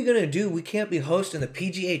 What are we gonna do? We can't be hosting the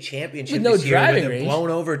PGA Championship this year with a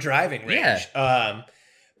blown over driving range." Yeah.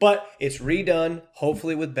 But it's redone,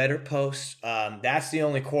 hopefully with better posts. That's the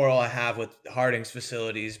only quarrel I have with Harding's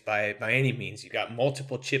facilities by any means. You got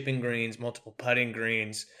multiple chipping greens, multiple putting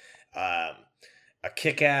greens, a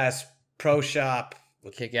kick-ass pro shop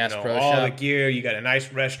with all the gear. You got a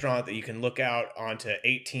nice restaurant that you can look out onto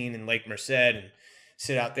 18 in Lake Merced and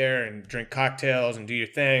sit out there and drink cocktails and do your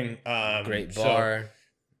thing. Great bar.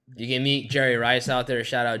 You can meet Jerry Rice out there.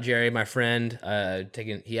 Shout out Jerry, my friend.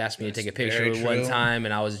 He asked me to take a picture one time,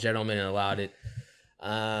 and I was a gentleman and allowed it.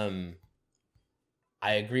 I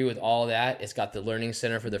agree with all that. It's got the learning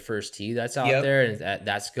center for the first tee that's out there, and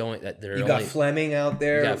that's going. You got Fleming out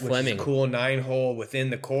there, which is a cool 9-hole within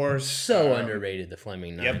the course. So underrated, the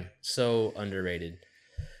Fleming 9. Yep. So underrated.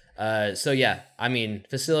 So yeah, I mean,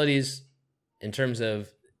 facilities in terms of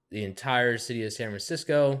the entire city of San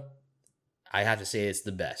Francisco, I have to say it's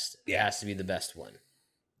the best. It has to be the best one.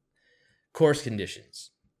 Course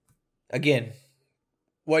conditions. Again,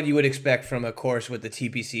 what you would expect from a course with the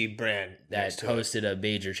TPC brand that hosted a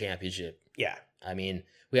major championship. Yeah. I mean,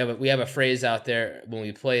 we have a phrase out there when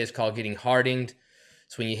we play, it's called getting hardinged.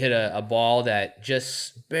 It's when you hit a ball that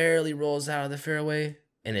just barely rolls out of the fairway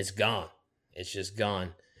and it's gone. It's just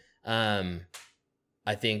gone.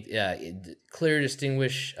 I think clear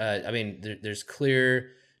distinguish. There's clear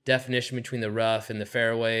definition between the rough and the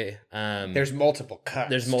fairway. There's multiple cuts.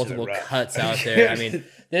 There's multiple cuts out there. I mean,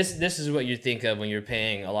 this is what you think of when you're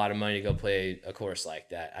paying a lot of money to go play a course like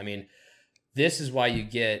that. I mean, this is why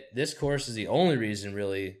this course is the only reason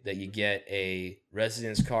really that you get a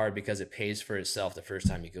residence card, because it pays for itself the first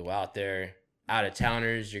time you go out there. Out of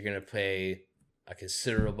towners, you're gonna pay a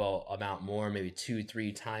considerable amount more, maybe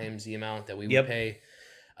 2-3 times the amount that we would pay.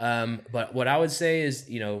 But what I would say is,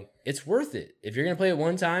 it's worth it. If you're going to play it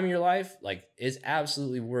one time in your life, like, it's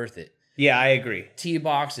absolutely worth it. Yeah, I agree. Tee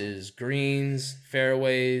boxes, greens,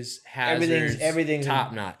 fairways, hazards, everything's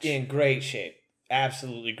top notch. In great shape.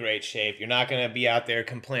 Absolutely great shape. You're not going to be out there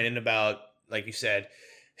complaining about, like you said,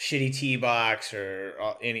 shitty tee box or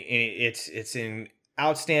any it's in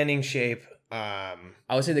outstanding shape. I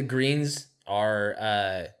would say the greens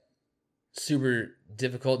are super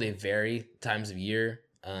difficult. They vary times of year.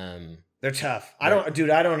 They're tough. I don't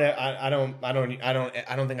think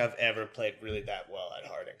I've ever played really that well at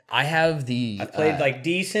Harding. I've played like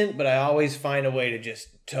decent, but I always find a way to just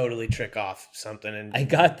totally trick off something. And I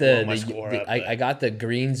got I got the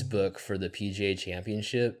greens book for the PGA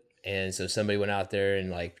Championship, and so somebody went out there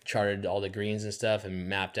and like charted all the greens and stuff and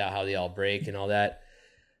mapped out how they all break and all that.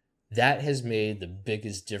 That has made the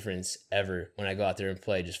biggest difference ever when I go out there and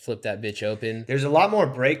play. Just flip that bitch open. There's a lot more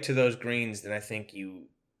break to those greens than I think you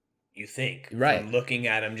think. Right. From looking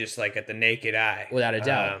at them just like at the naked eye. Without a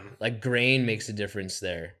doubt. Like grain makes a difference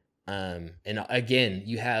there. And again,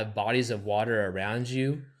 you have bodies of water around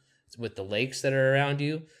you with the lakes that are around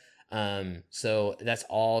you. So that's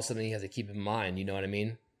all something you have to keep in mind. You know what I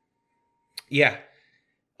mean? Yeah.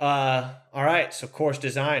 All right. So course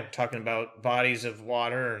design, talking about bodies of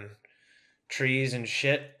water and trees and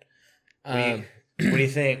shit. What do you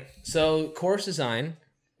think? So course design,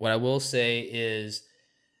 what I will say is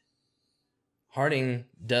Harding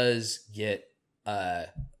does get a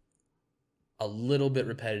little bit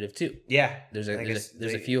repetitive too. Yeah. There's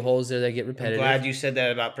a few holes there that get repetitive. I'm glad you said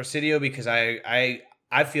that about Presidio, because I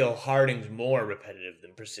feel Harding's more repetitive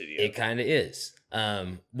than Presidio. It kind of is.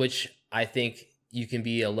 Which I think you can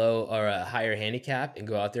be a low or a higher handicap and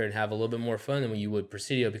go out there and have a little bit more fun than when you would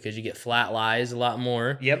Presidio, because you get flat lies a lot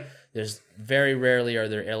more. Yep. There's very rarely are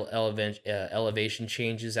there elevation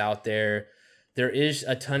changes out there. There is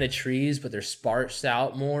a ton of trees, but they're sparse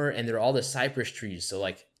out more, and they're all the cypress trees, so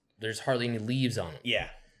like there's hardly any leaves on them. Yeah.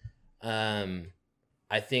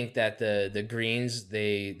 I think that the greens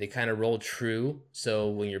they kind of roll true. So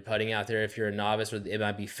when you're putting out there, if you're a novice, it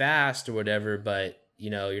might be fast or whatever, but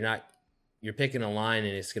you're picking a line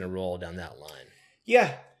and it's gonna roll down that line.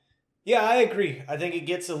 Yeah, I agree. I think it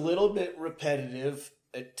gets a little bit repetitive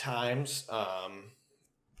at times,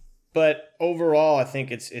 but overall, I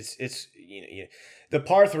think it's the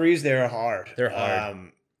par threes there are hard. They're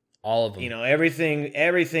hard. All of them.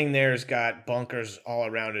 Everything there's got bunkers all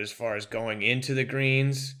around it as far as going into the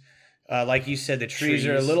greens. Like you said, the trees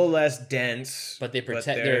are a little less dense, but they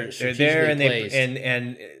protect. They're there,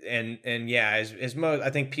 and and yeah, as most, I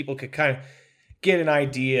think people could kind of get an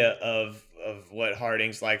idea of what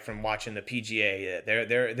Harding's like from watching the PGA.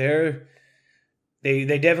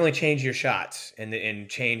 They definitely change your shots and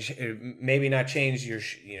change, maybe not change your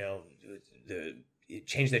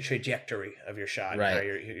change the trajectory of your shot, right? How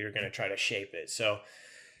you're going to try to shape it. So.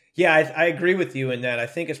 Yeah, I agree with you in that. I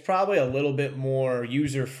think it's probably a little bit more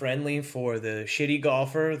user friendly for the shitty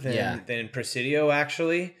golfer than Presidio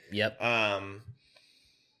actually. Yep.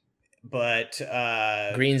 But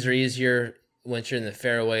greens are easier once you're in the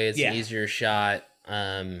fairway. It's an easier shot.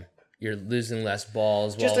 You're losing less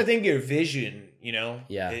balls. Just I think your vision,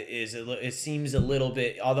 it seems a little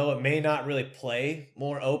bit, although it may not really play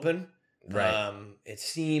more open. Right. It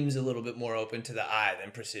seems a little bit more open to the eye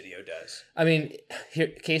than Presidio does. I mean, here,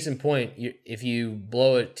 case in point, if you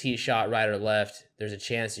blow a tee shot right or left, there's a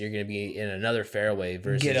chance that you're going to be in another fairway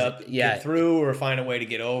versus get through, or find a way to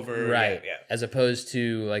get over. Right. Yeah. As opposed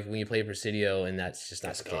to like when you play Presidio, and that's just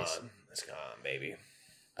not the case. It's gone, baby.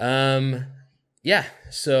 Yeah.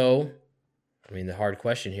 So, I mean, the hard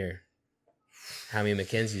question here: how many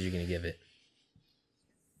MacKenzies are you going to give it?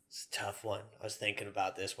 It's a tough one. I was thinking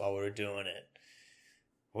about this while we were doing it.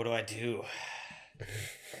 What do I do?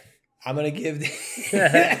 I'm gonna give.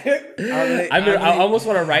 I almost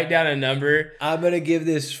want to write down a number. I'm gonna give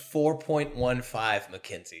this 4.15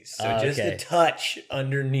 MacKenzies. So just a touch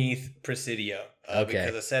underneath Presidio.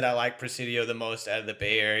 Because I said I like Presidio the most out of the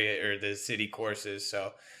Bay Area or the city courses.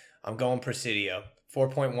 So I'm going Presidio.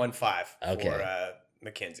 4.15 for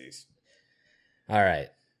MacKenzies. All right.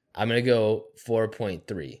 I'm gonna go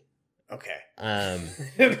 4.3. Okay.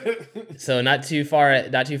 So not too far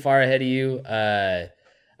ahead of you.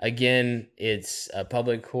 Again, it's a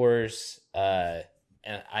public course, and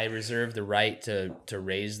I reserve the right to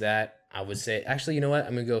raise that. I would say, actually, you know what?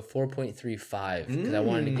 I'm gonna go 4.35 because I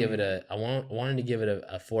wanted to give it a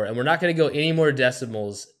 4, and we're not gonna go any more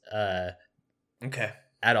decimals. At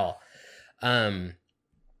all.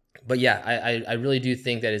 But yeah, I really do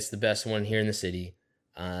think that it's the best one here in the city.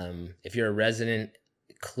 If you're a resident,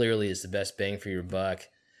 clearly it's the best bang for your buck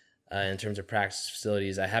in terms of practice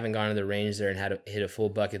facilities. I haven't gone to the range there and hit a full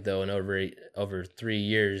bucket though in over 3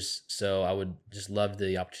 years, so I would just love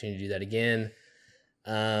the opportunity to do that again.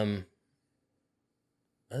 Other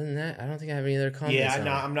than that, I don't think I have any other comments.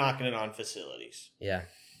 Yeah, I'm knocking it on facilities. Yeah.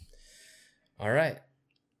 All right.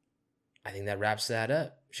 I think that wraps that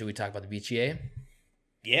up. Should we talk about the BGA?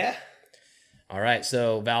 Yeah. All right.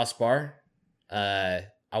 So Valspar.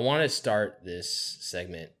 I want to start this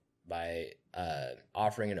segment by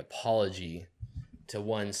offering an apology to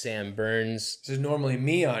one Sam Burns. This is normally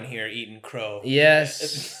me on here eating crow.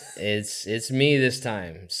 Yes, it's me this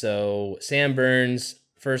time. So Sam Burns,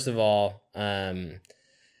 first of all,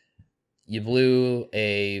 you blew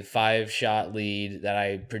a 5-shot lead that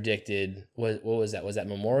I predicted. What was that? Was that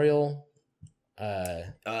Memorial?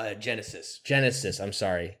 Genesis. I'm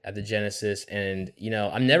sorry, at the Genesis. And,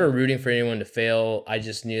 I'm never rooting for anyone to fail. I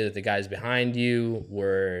just knew that the guys behind you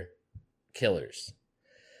were killers.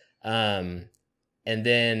 And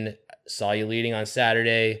then saw you leading on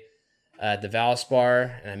Saturday at the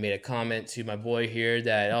Valspar, and I made a comment to my boy here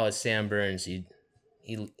that, it's Sam Burns. He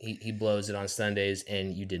blows it on Sundays,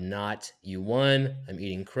 and you did not. You won. I'm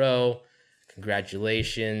eating crow.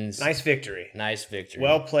 Congratulations. Nice victory.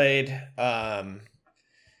 Well played. Fun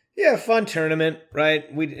tournament,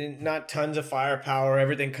 right? We not tons of firepower.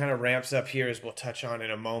 Everything kind of ramps up here, as we'll touch on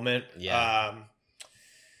in a moment. Yeah.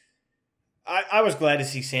 I was glad to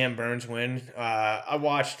see Sam Burns win. I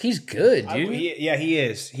watched. He's good, dude. He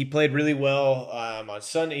is. He played really well on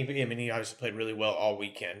Sunday. I mean, he obviously played really well all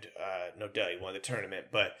weekend. No doubt, he won the tournament,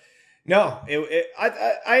 but. No,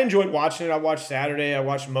 I enjoyed watching it. I watched Saturday. I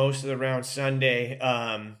watched most of the round Sunday.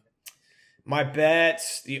 My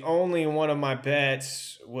bets, the only one of my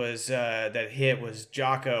bets was that hit was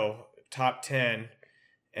Jocko top 10,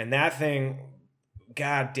 and that thing,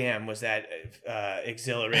 goddamn, was that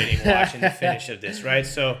exhilarating watching the finish of this, right?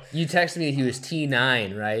 So you texted me that he was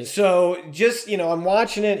T9, right? So just I'm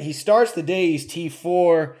watching it. He starts the day. He's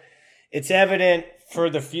T4. It's evident. For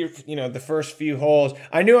the the first few holes,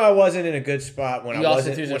 I knew I wasn't in a good spot when you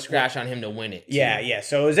also threw some scratch on him to win it. Too. Yeah.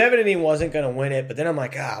 So it was evident he wasn't going to win it. But then I'm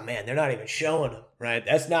like, oh man, they're not even showing him. Right?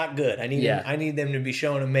 That's not good. I need them to be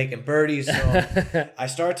showing him making birdies. So I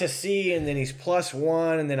start to see, and then he's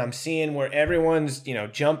 +1, and then I'm seeing where everyone's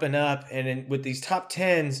jumping up, and then with these top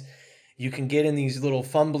 10s. You can get in these little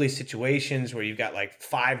fumbly situations where you've got like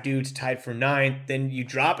 5 dudes tied for 9th, then you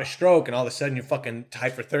drop a stroke and all of a sudden you're fucking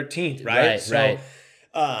tied for 13th, right? Right.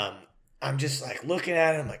 I'm just like looking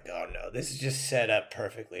at it. I'm like, oh no, this is just set up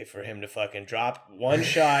perfectly for him to fucking drop one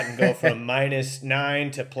shot and go from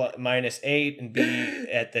 -9 to -8 and be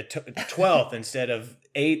at the 12th instead of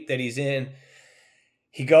 8 that he's in.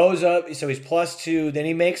 He goes up, so he's +2. Then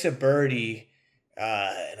he makes a birdie.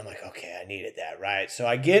 And I'm like, okay, I needed that, right? So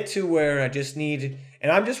I get to where I just need,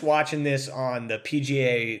 and I'm just watching this on the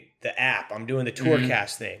PGA, the app. I'm doing the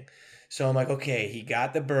TourCast thing. So I'm like, okay, he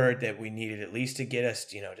got the bird that we needed at least to get us,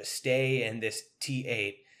 to stay in this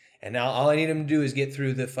T8. And now all I need him to do is get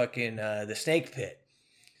through the fucking, the snake pit.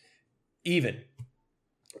 Even.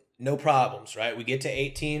 No problems, right? We get to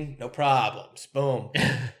 18, no problems. Boom.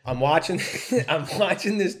 I'm watching this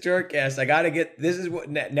TourCast. I got to get, this is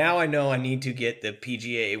what, now I know I need to get the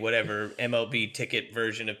PGA, whatever, MLB ticket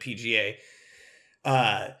version of PGA.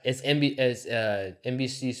 It's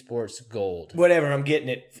NBC Sports Gold. Whatever, I'm getting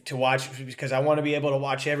it to watch because I want to be able to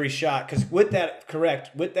watch every shot. Because with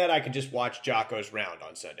that, I could just watch Jocko's round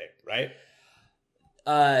on Sunday, right?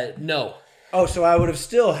 No. Oh, so I would have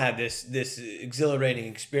still had this exhilarating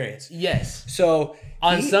experience. Yes. So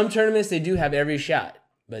on some tournaments they do have every shot,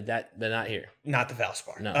 but not here. Not the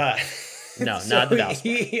Valspar. No. No, so not the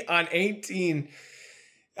Valspar. On 18,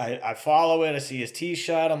 I follow it. I see his tee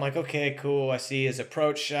shot. I'm like, okay, cool. I see his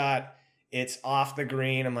approach shot. It's off the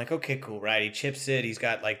green. I'm like, okay, cool, right? He chips it. He's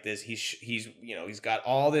got like this. He's got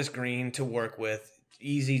all this green to work with.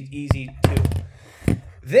 Easy too.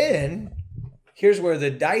 Then. Here's where the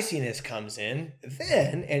diciness comes in.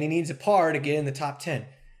 And he needs a par to get in the top 10.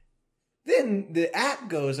 Then the app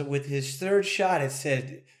goes with his third shot. It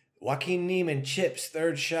said, Joaquin Niemann chips,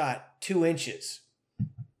 third shot, 2 inches.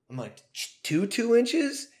 I'm like, 2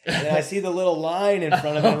 inches? And then I see the little line in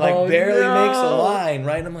front of him, barely makes a line,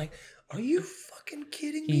 right? And I'm like, are you fucking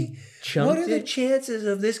kidding me? What are the chances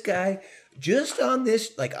of this guy just on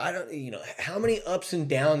this, I don't, how many ups and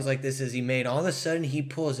downs like this has he made? All of a sudden he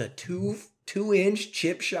pulls a 2-inch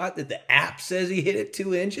chip shot that the app says he hit it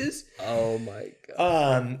 2 inches. Oh my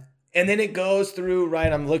God. And then it goes through,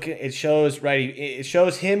 right? I'm looking, it shows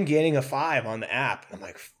him getting a 5 on the app. I'm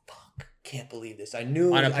like, fuck, can't believe this. I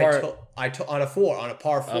knew on a par, on a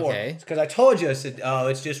par 4. Okay. Because I told you, I said, oh,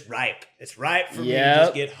 it's just ripe. It's ripe for me to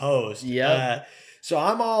just get hosed. Yeah. So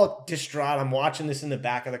I'm all distraught. I'm watching this in the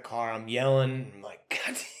back of the car. I'm yelling. I'm like,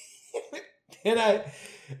 God damn it.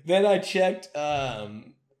 Then I checked,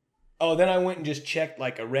 then I went and just checked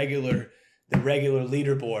the regular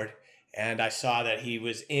leaderboard, and I saw that he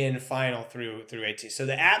was in final through 18. So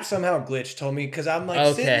the app somehow glitched, told me, because I'm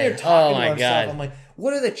sitting there talking to myself. I'm like,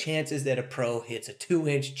 what are the chances that a pro hits a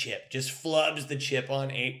 2-inch chip, just flubs the chip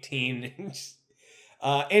on 18?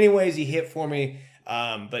 Anyways, he hit for me,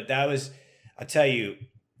 but that was, I tell you,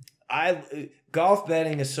 golf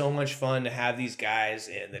betting is so much fun to have these guys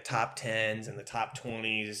in the top 10s and the top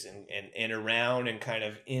 20s and around and kind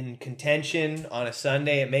of in contention on a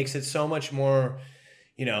Sunday. It makes it so much more,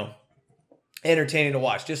 entertaining to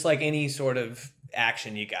watch, just like any sort of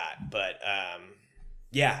action you got. But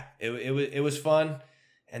it was fun.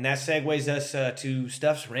 And that segues us to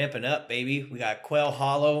stuff's ramping up, baby. We got Quail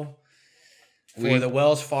Hollow for the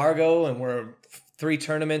Wells Fargo, and we're 3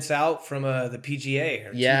 tournaments out from the PGA,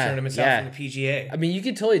 or 2 tournaments out from the PGA. I mean, you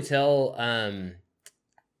can totally tell.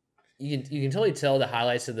 You can totally tell the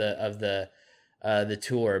highlights of the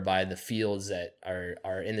tour by the fields that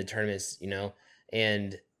are in the tournaments,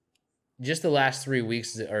 and just the last 3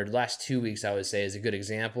 weeks or last 2 weeks, I would say, is a good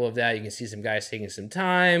example of that. You can see some guys taking some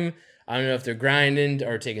time. I don't know if they're grinding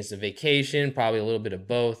or taking some vacation, probably a little bit of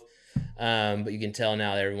both. But you can tell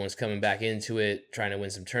now that everyone's coming back into it, trying to win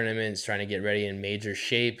some tournaments, trying to get ready in major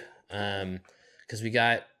shape. Because we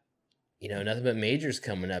got, nothing but majors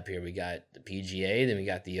coming up here. We got the PGA, then we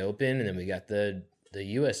got the Open, and then we got the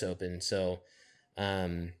US Open. So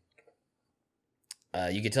you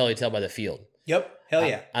can totally tell by the field. Yep. Hell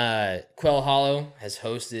yeah. Quail Hollow has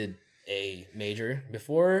hosted a major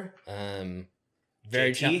before.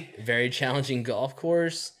 Very challenging golf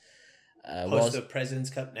course. Host the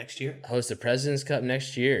President's Cup next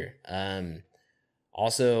year.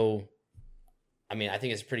 Also, I mean, I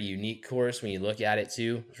think it's a pretty unique course when you look at it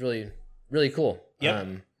too. It's really, really cool.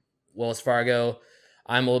 Yep. Wells Fargo.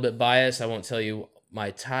 I'm a little bit biased. I won't tell you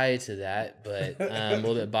my tie to that, but I'm a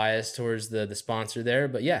little bit biased towards the sponsor there.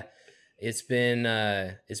 But yeah, it's been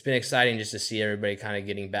exciting just to see everybody kind of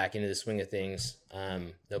getting back into the swing of things.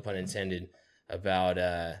 No pun intended. About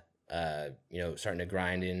starting to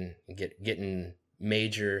grind in and getting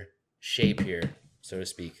major shape here, so to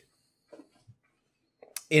speak.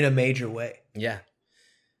 In a major way. Yeah.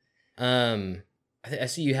 I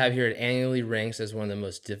see you have here it annually ranks as one of the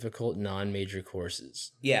most difficult non-major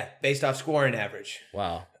courses. Yeah, based off scoring average.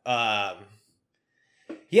 Wow.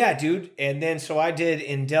 Yeah, dude. And then so I did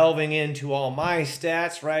in delving into all my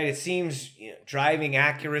stats, right? It seems driving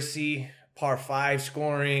accuracy, par 5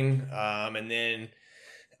 scoring, and then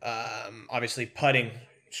obviously putting,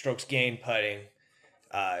 strokes gained putting,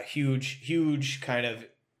 huge kind of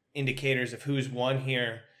indicators of who's won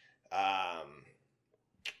here.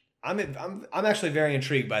 I'm actually very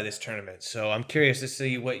intrigued by this tournament, so I'm curious to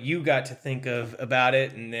see what you got to think of about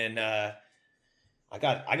it, and then I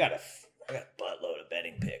got a buttload of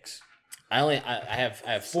betting picks. I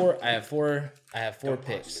have four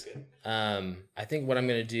picks. I think what I'm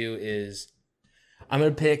gonna do is I'm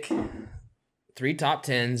gonna pick 3 top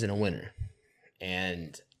 10s and a winner,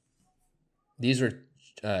 and these were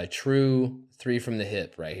true 3 from the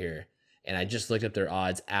hip right here. And I just looked up their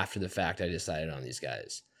odds after the fact. I decided on these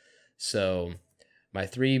guys. So my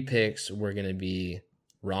 3 picks were going to be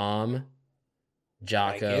Rahm,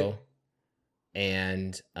 Jocko,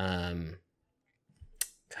 and God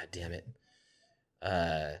damn it,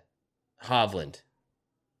 Hovland.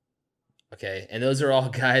 Okay, and those are all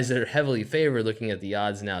guys that are heavily favored looking at the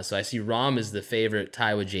odds now. So I see Rahm is the favorite,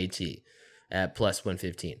 tie with JT at plus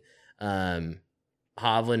 115.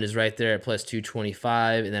 Hovland is right there at plus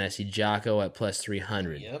 225, and then I see Jocko at plus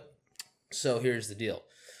 300. Yep. So here's the deal.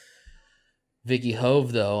 Vicky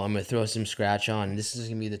Hove, though, I'm going to throw some scratch on, and this is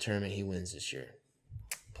going to be the tournament he wins this year.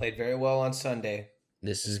 Played very well on Sunday.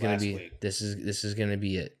 This is going to be this is going to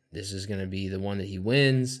be it. This is going to be the one that he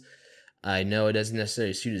wins. I know it doesn't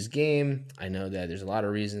necessarily suit his game. I know that there's a lot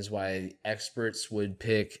of reasons why experts would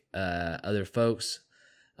pick other folks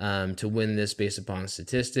to win this based upon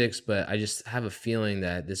statistics, but I just have a feeling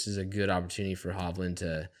that this is a good opportunity for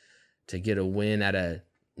Hovland to get a win at a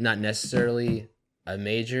not necessarily a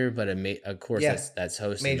major, but a course that's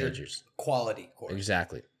hosting majors. Quality course.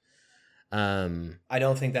 Exactly. I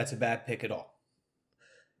don't think that's a bad pick at all.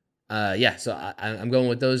 So I'm going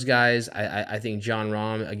with those guys. I think Jon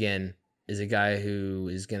Rahm again is a guy who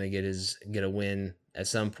is going to get a win at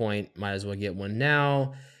some point. Might as well get one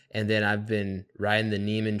now. And then I've been riding the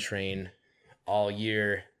Neiman train all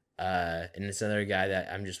year, and it's another guy that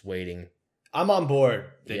I'm just waiting. I'm on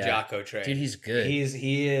board the Jocko train. Dude, he's good. He's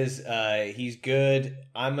good.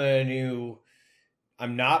 I'm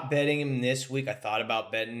not betting him this week. I thought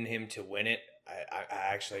about betting him to win it.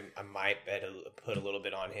 I might put a little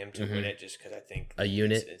bit on him to win it just because I think a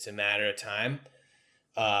unit. It's a matter of time.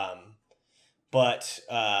 Let's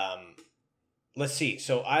see.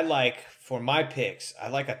 So for my picks, I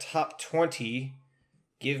like a top 20.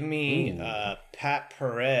 Give me Pat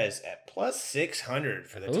Perez at plus 600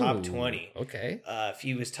 for the top 20. Okay. If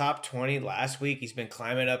he was top 20 last week, he's been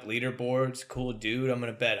climbing up leaderboards. Cool dude. I'm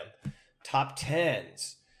going to bet him. Top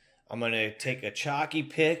 10s. I'm going to take a chalky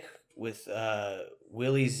pick with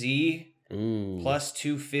Willie Z. Plus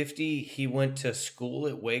 250. He went to school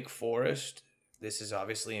at Wake Forest. This is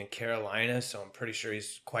obviously in Carolina, so I'm pretty sure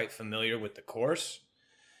he's quite familiar with the course.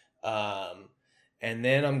 And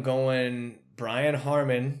then I'm going Brian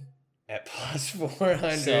Harmon at plus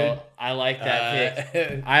 400. So I like that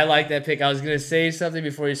pick. I like that pick. I was going to say something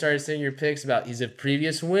before you started saying your picks about he's a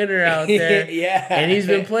previous winner out there. Yeah. And he's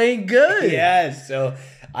been playing good. Yeah, so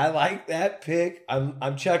I like that pick.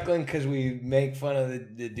 I'm chuckling because we make fun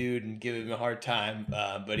of the dude and give him a hard time,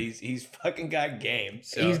 but he's fucking got game.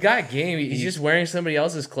 So he's got game. He's just wearing somebody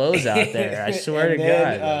else's clothes out there. I swear to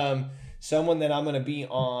God. Someone that I'm going to be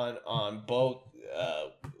on both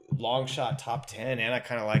long shot top 10, and I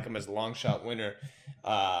kind of like him as a long shot winner,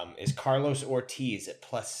 is Carlos Ortiz at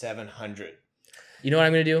plus 700. You know what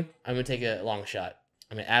I'm going to do? I'm going to take a long shot.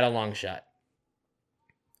 I'm going to add a long shot.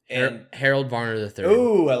 And Harold Varner III.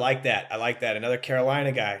 Ooh, I like that. Another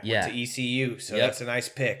Carolina guy. Yeah. Went to ECU, so that's a nice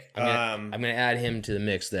pick. I'm gonna add him to the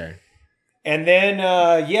mix there. And then,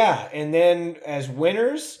 and then as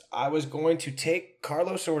winners, I was going to take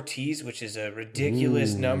Carlos Ortiz, which is a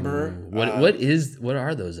ridiculous number. What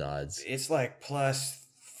are those odds? It's like plus,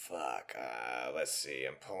 let's see.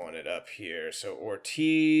 I'm pulling it up here. So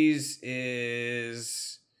Ortiz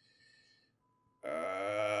is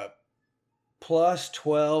plus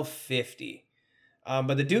 1250.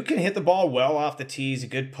 But the dude can hit the ball well off the tee. He's a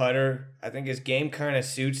good putter. I think his game kind of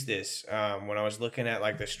suits this. When I was looking at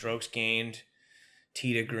like the strokes gained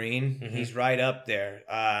tee to green, he's right up there.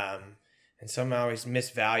 And somehow he's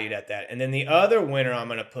misvalued at that. And then the other winner I'm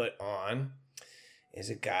going to put on is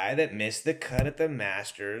a guy that missed the cut at the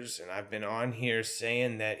Masters. And I've been on here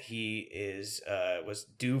saying that he was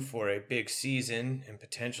due for a big season and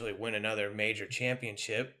potentially win another major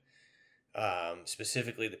championship.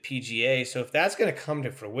 specifically the PGA. So if that's going to come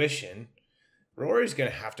to fruition, Rory's going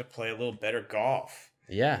to have to play a little better golf.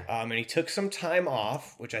 Yeah. And he took some time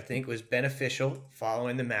off, which I think was beneficial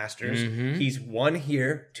following the Masters. Mm-hmm. He's won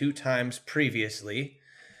here 2 times previously.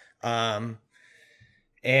 And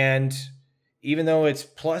even though it's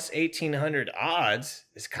plus 1,800 odds,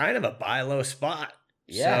 it's kind of a buy low spot.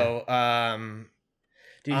 Yeah. So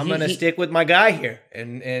Dude, I'm going to stick with my guy here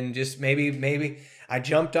and just maybe I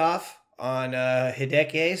jumped off on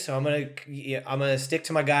Hideki, so I'm gonna stick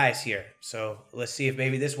to my guys here. So let's see if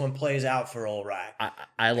maybe this one plays out for old Rye.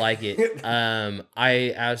 I like it.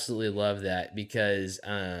 I absolutely love that because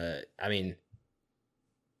everybody's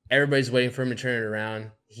waiting for him to turn it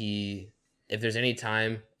around. If there's any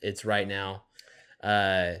time, it's right now.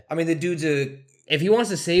 The dude's if he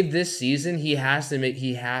wants to save this season, he has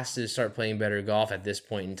to start playing better golf at this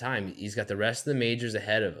point in time. He's got the rest of the majors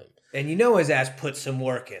ahead of him. And his ass put some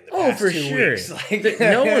work in the past for 2 sure. weeks.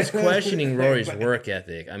 No one's questioning Rory's work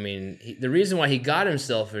ethic. The reason why he got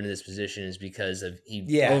himself into this position is because of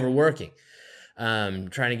overworking,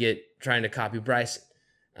 trying to copy Bryson,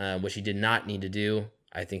 which he did not need to do.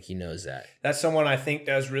 I think he knows that. That's someone I think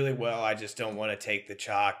does really well. I just don't want to take the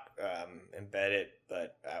chalk and bet it,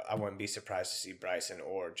 but I wouldn't be surprised to see Bryson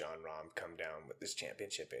or John Rahm come down with this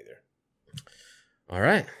championship either. All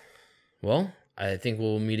right. Well, I think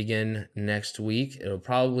we'll meet again next week. It'll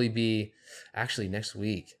probably be next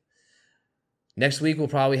week. Next week we'll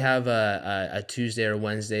probably have a Tuesday or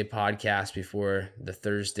Wednesday podcast before the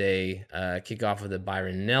Thursday kickoff of the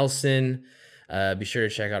Byron Nelson. Be sure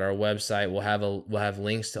to check out our website. We'll have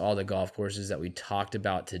links to all the golf courses that we talked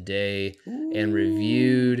about today and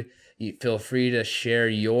reviewed. You feel free to share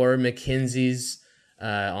your MacKenzies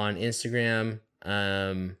on Instagram.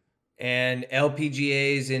 And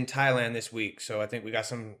LPGA's in Thailand this week, so I think we got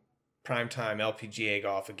some primetime LPGA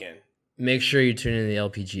golf again. Make sure you tune in to the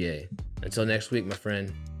LPGA. Until next week, my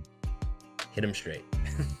friend, hit 'em straight.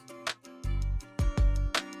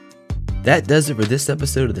 That does it for this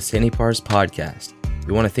episode of the Sandy Pars podcast.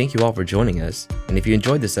 We want to thank you all for joining us, and if you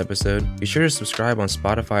enjoyed this episode, be sure to subscribe on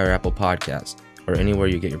Spotify or Apple Podcasts, or anywhere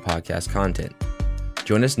you get your podcast content.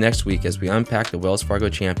 Join us next week as we unpack the Wells Fargo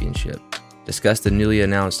Championship, discuss the newly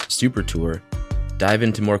announced Super Tour, dive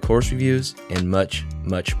into more course reviews, and much,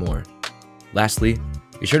 much more. Lastly,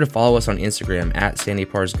 be sure to follow us on Instagram at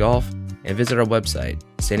SandyParsGolf and visit our website,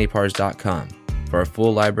 sandypars.com, for our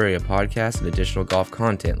full library of podcasts and additional golf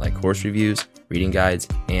content like course reviews, reading guides,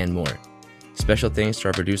 and more. Special thanks to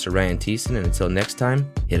our producer Ryan Thiessen, and until next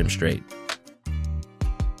time, hit 'em straight.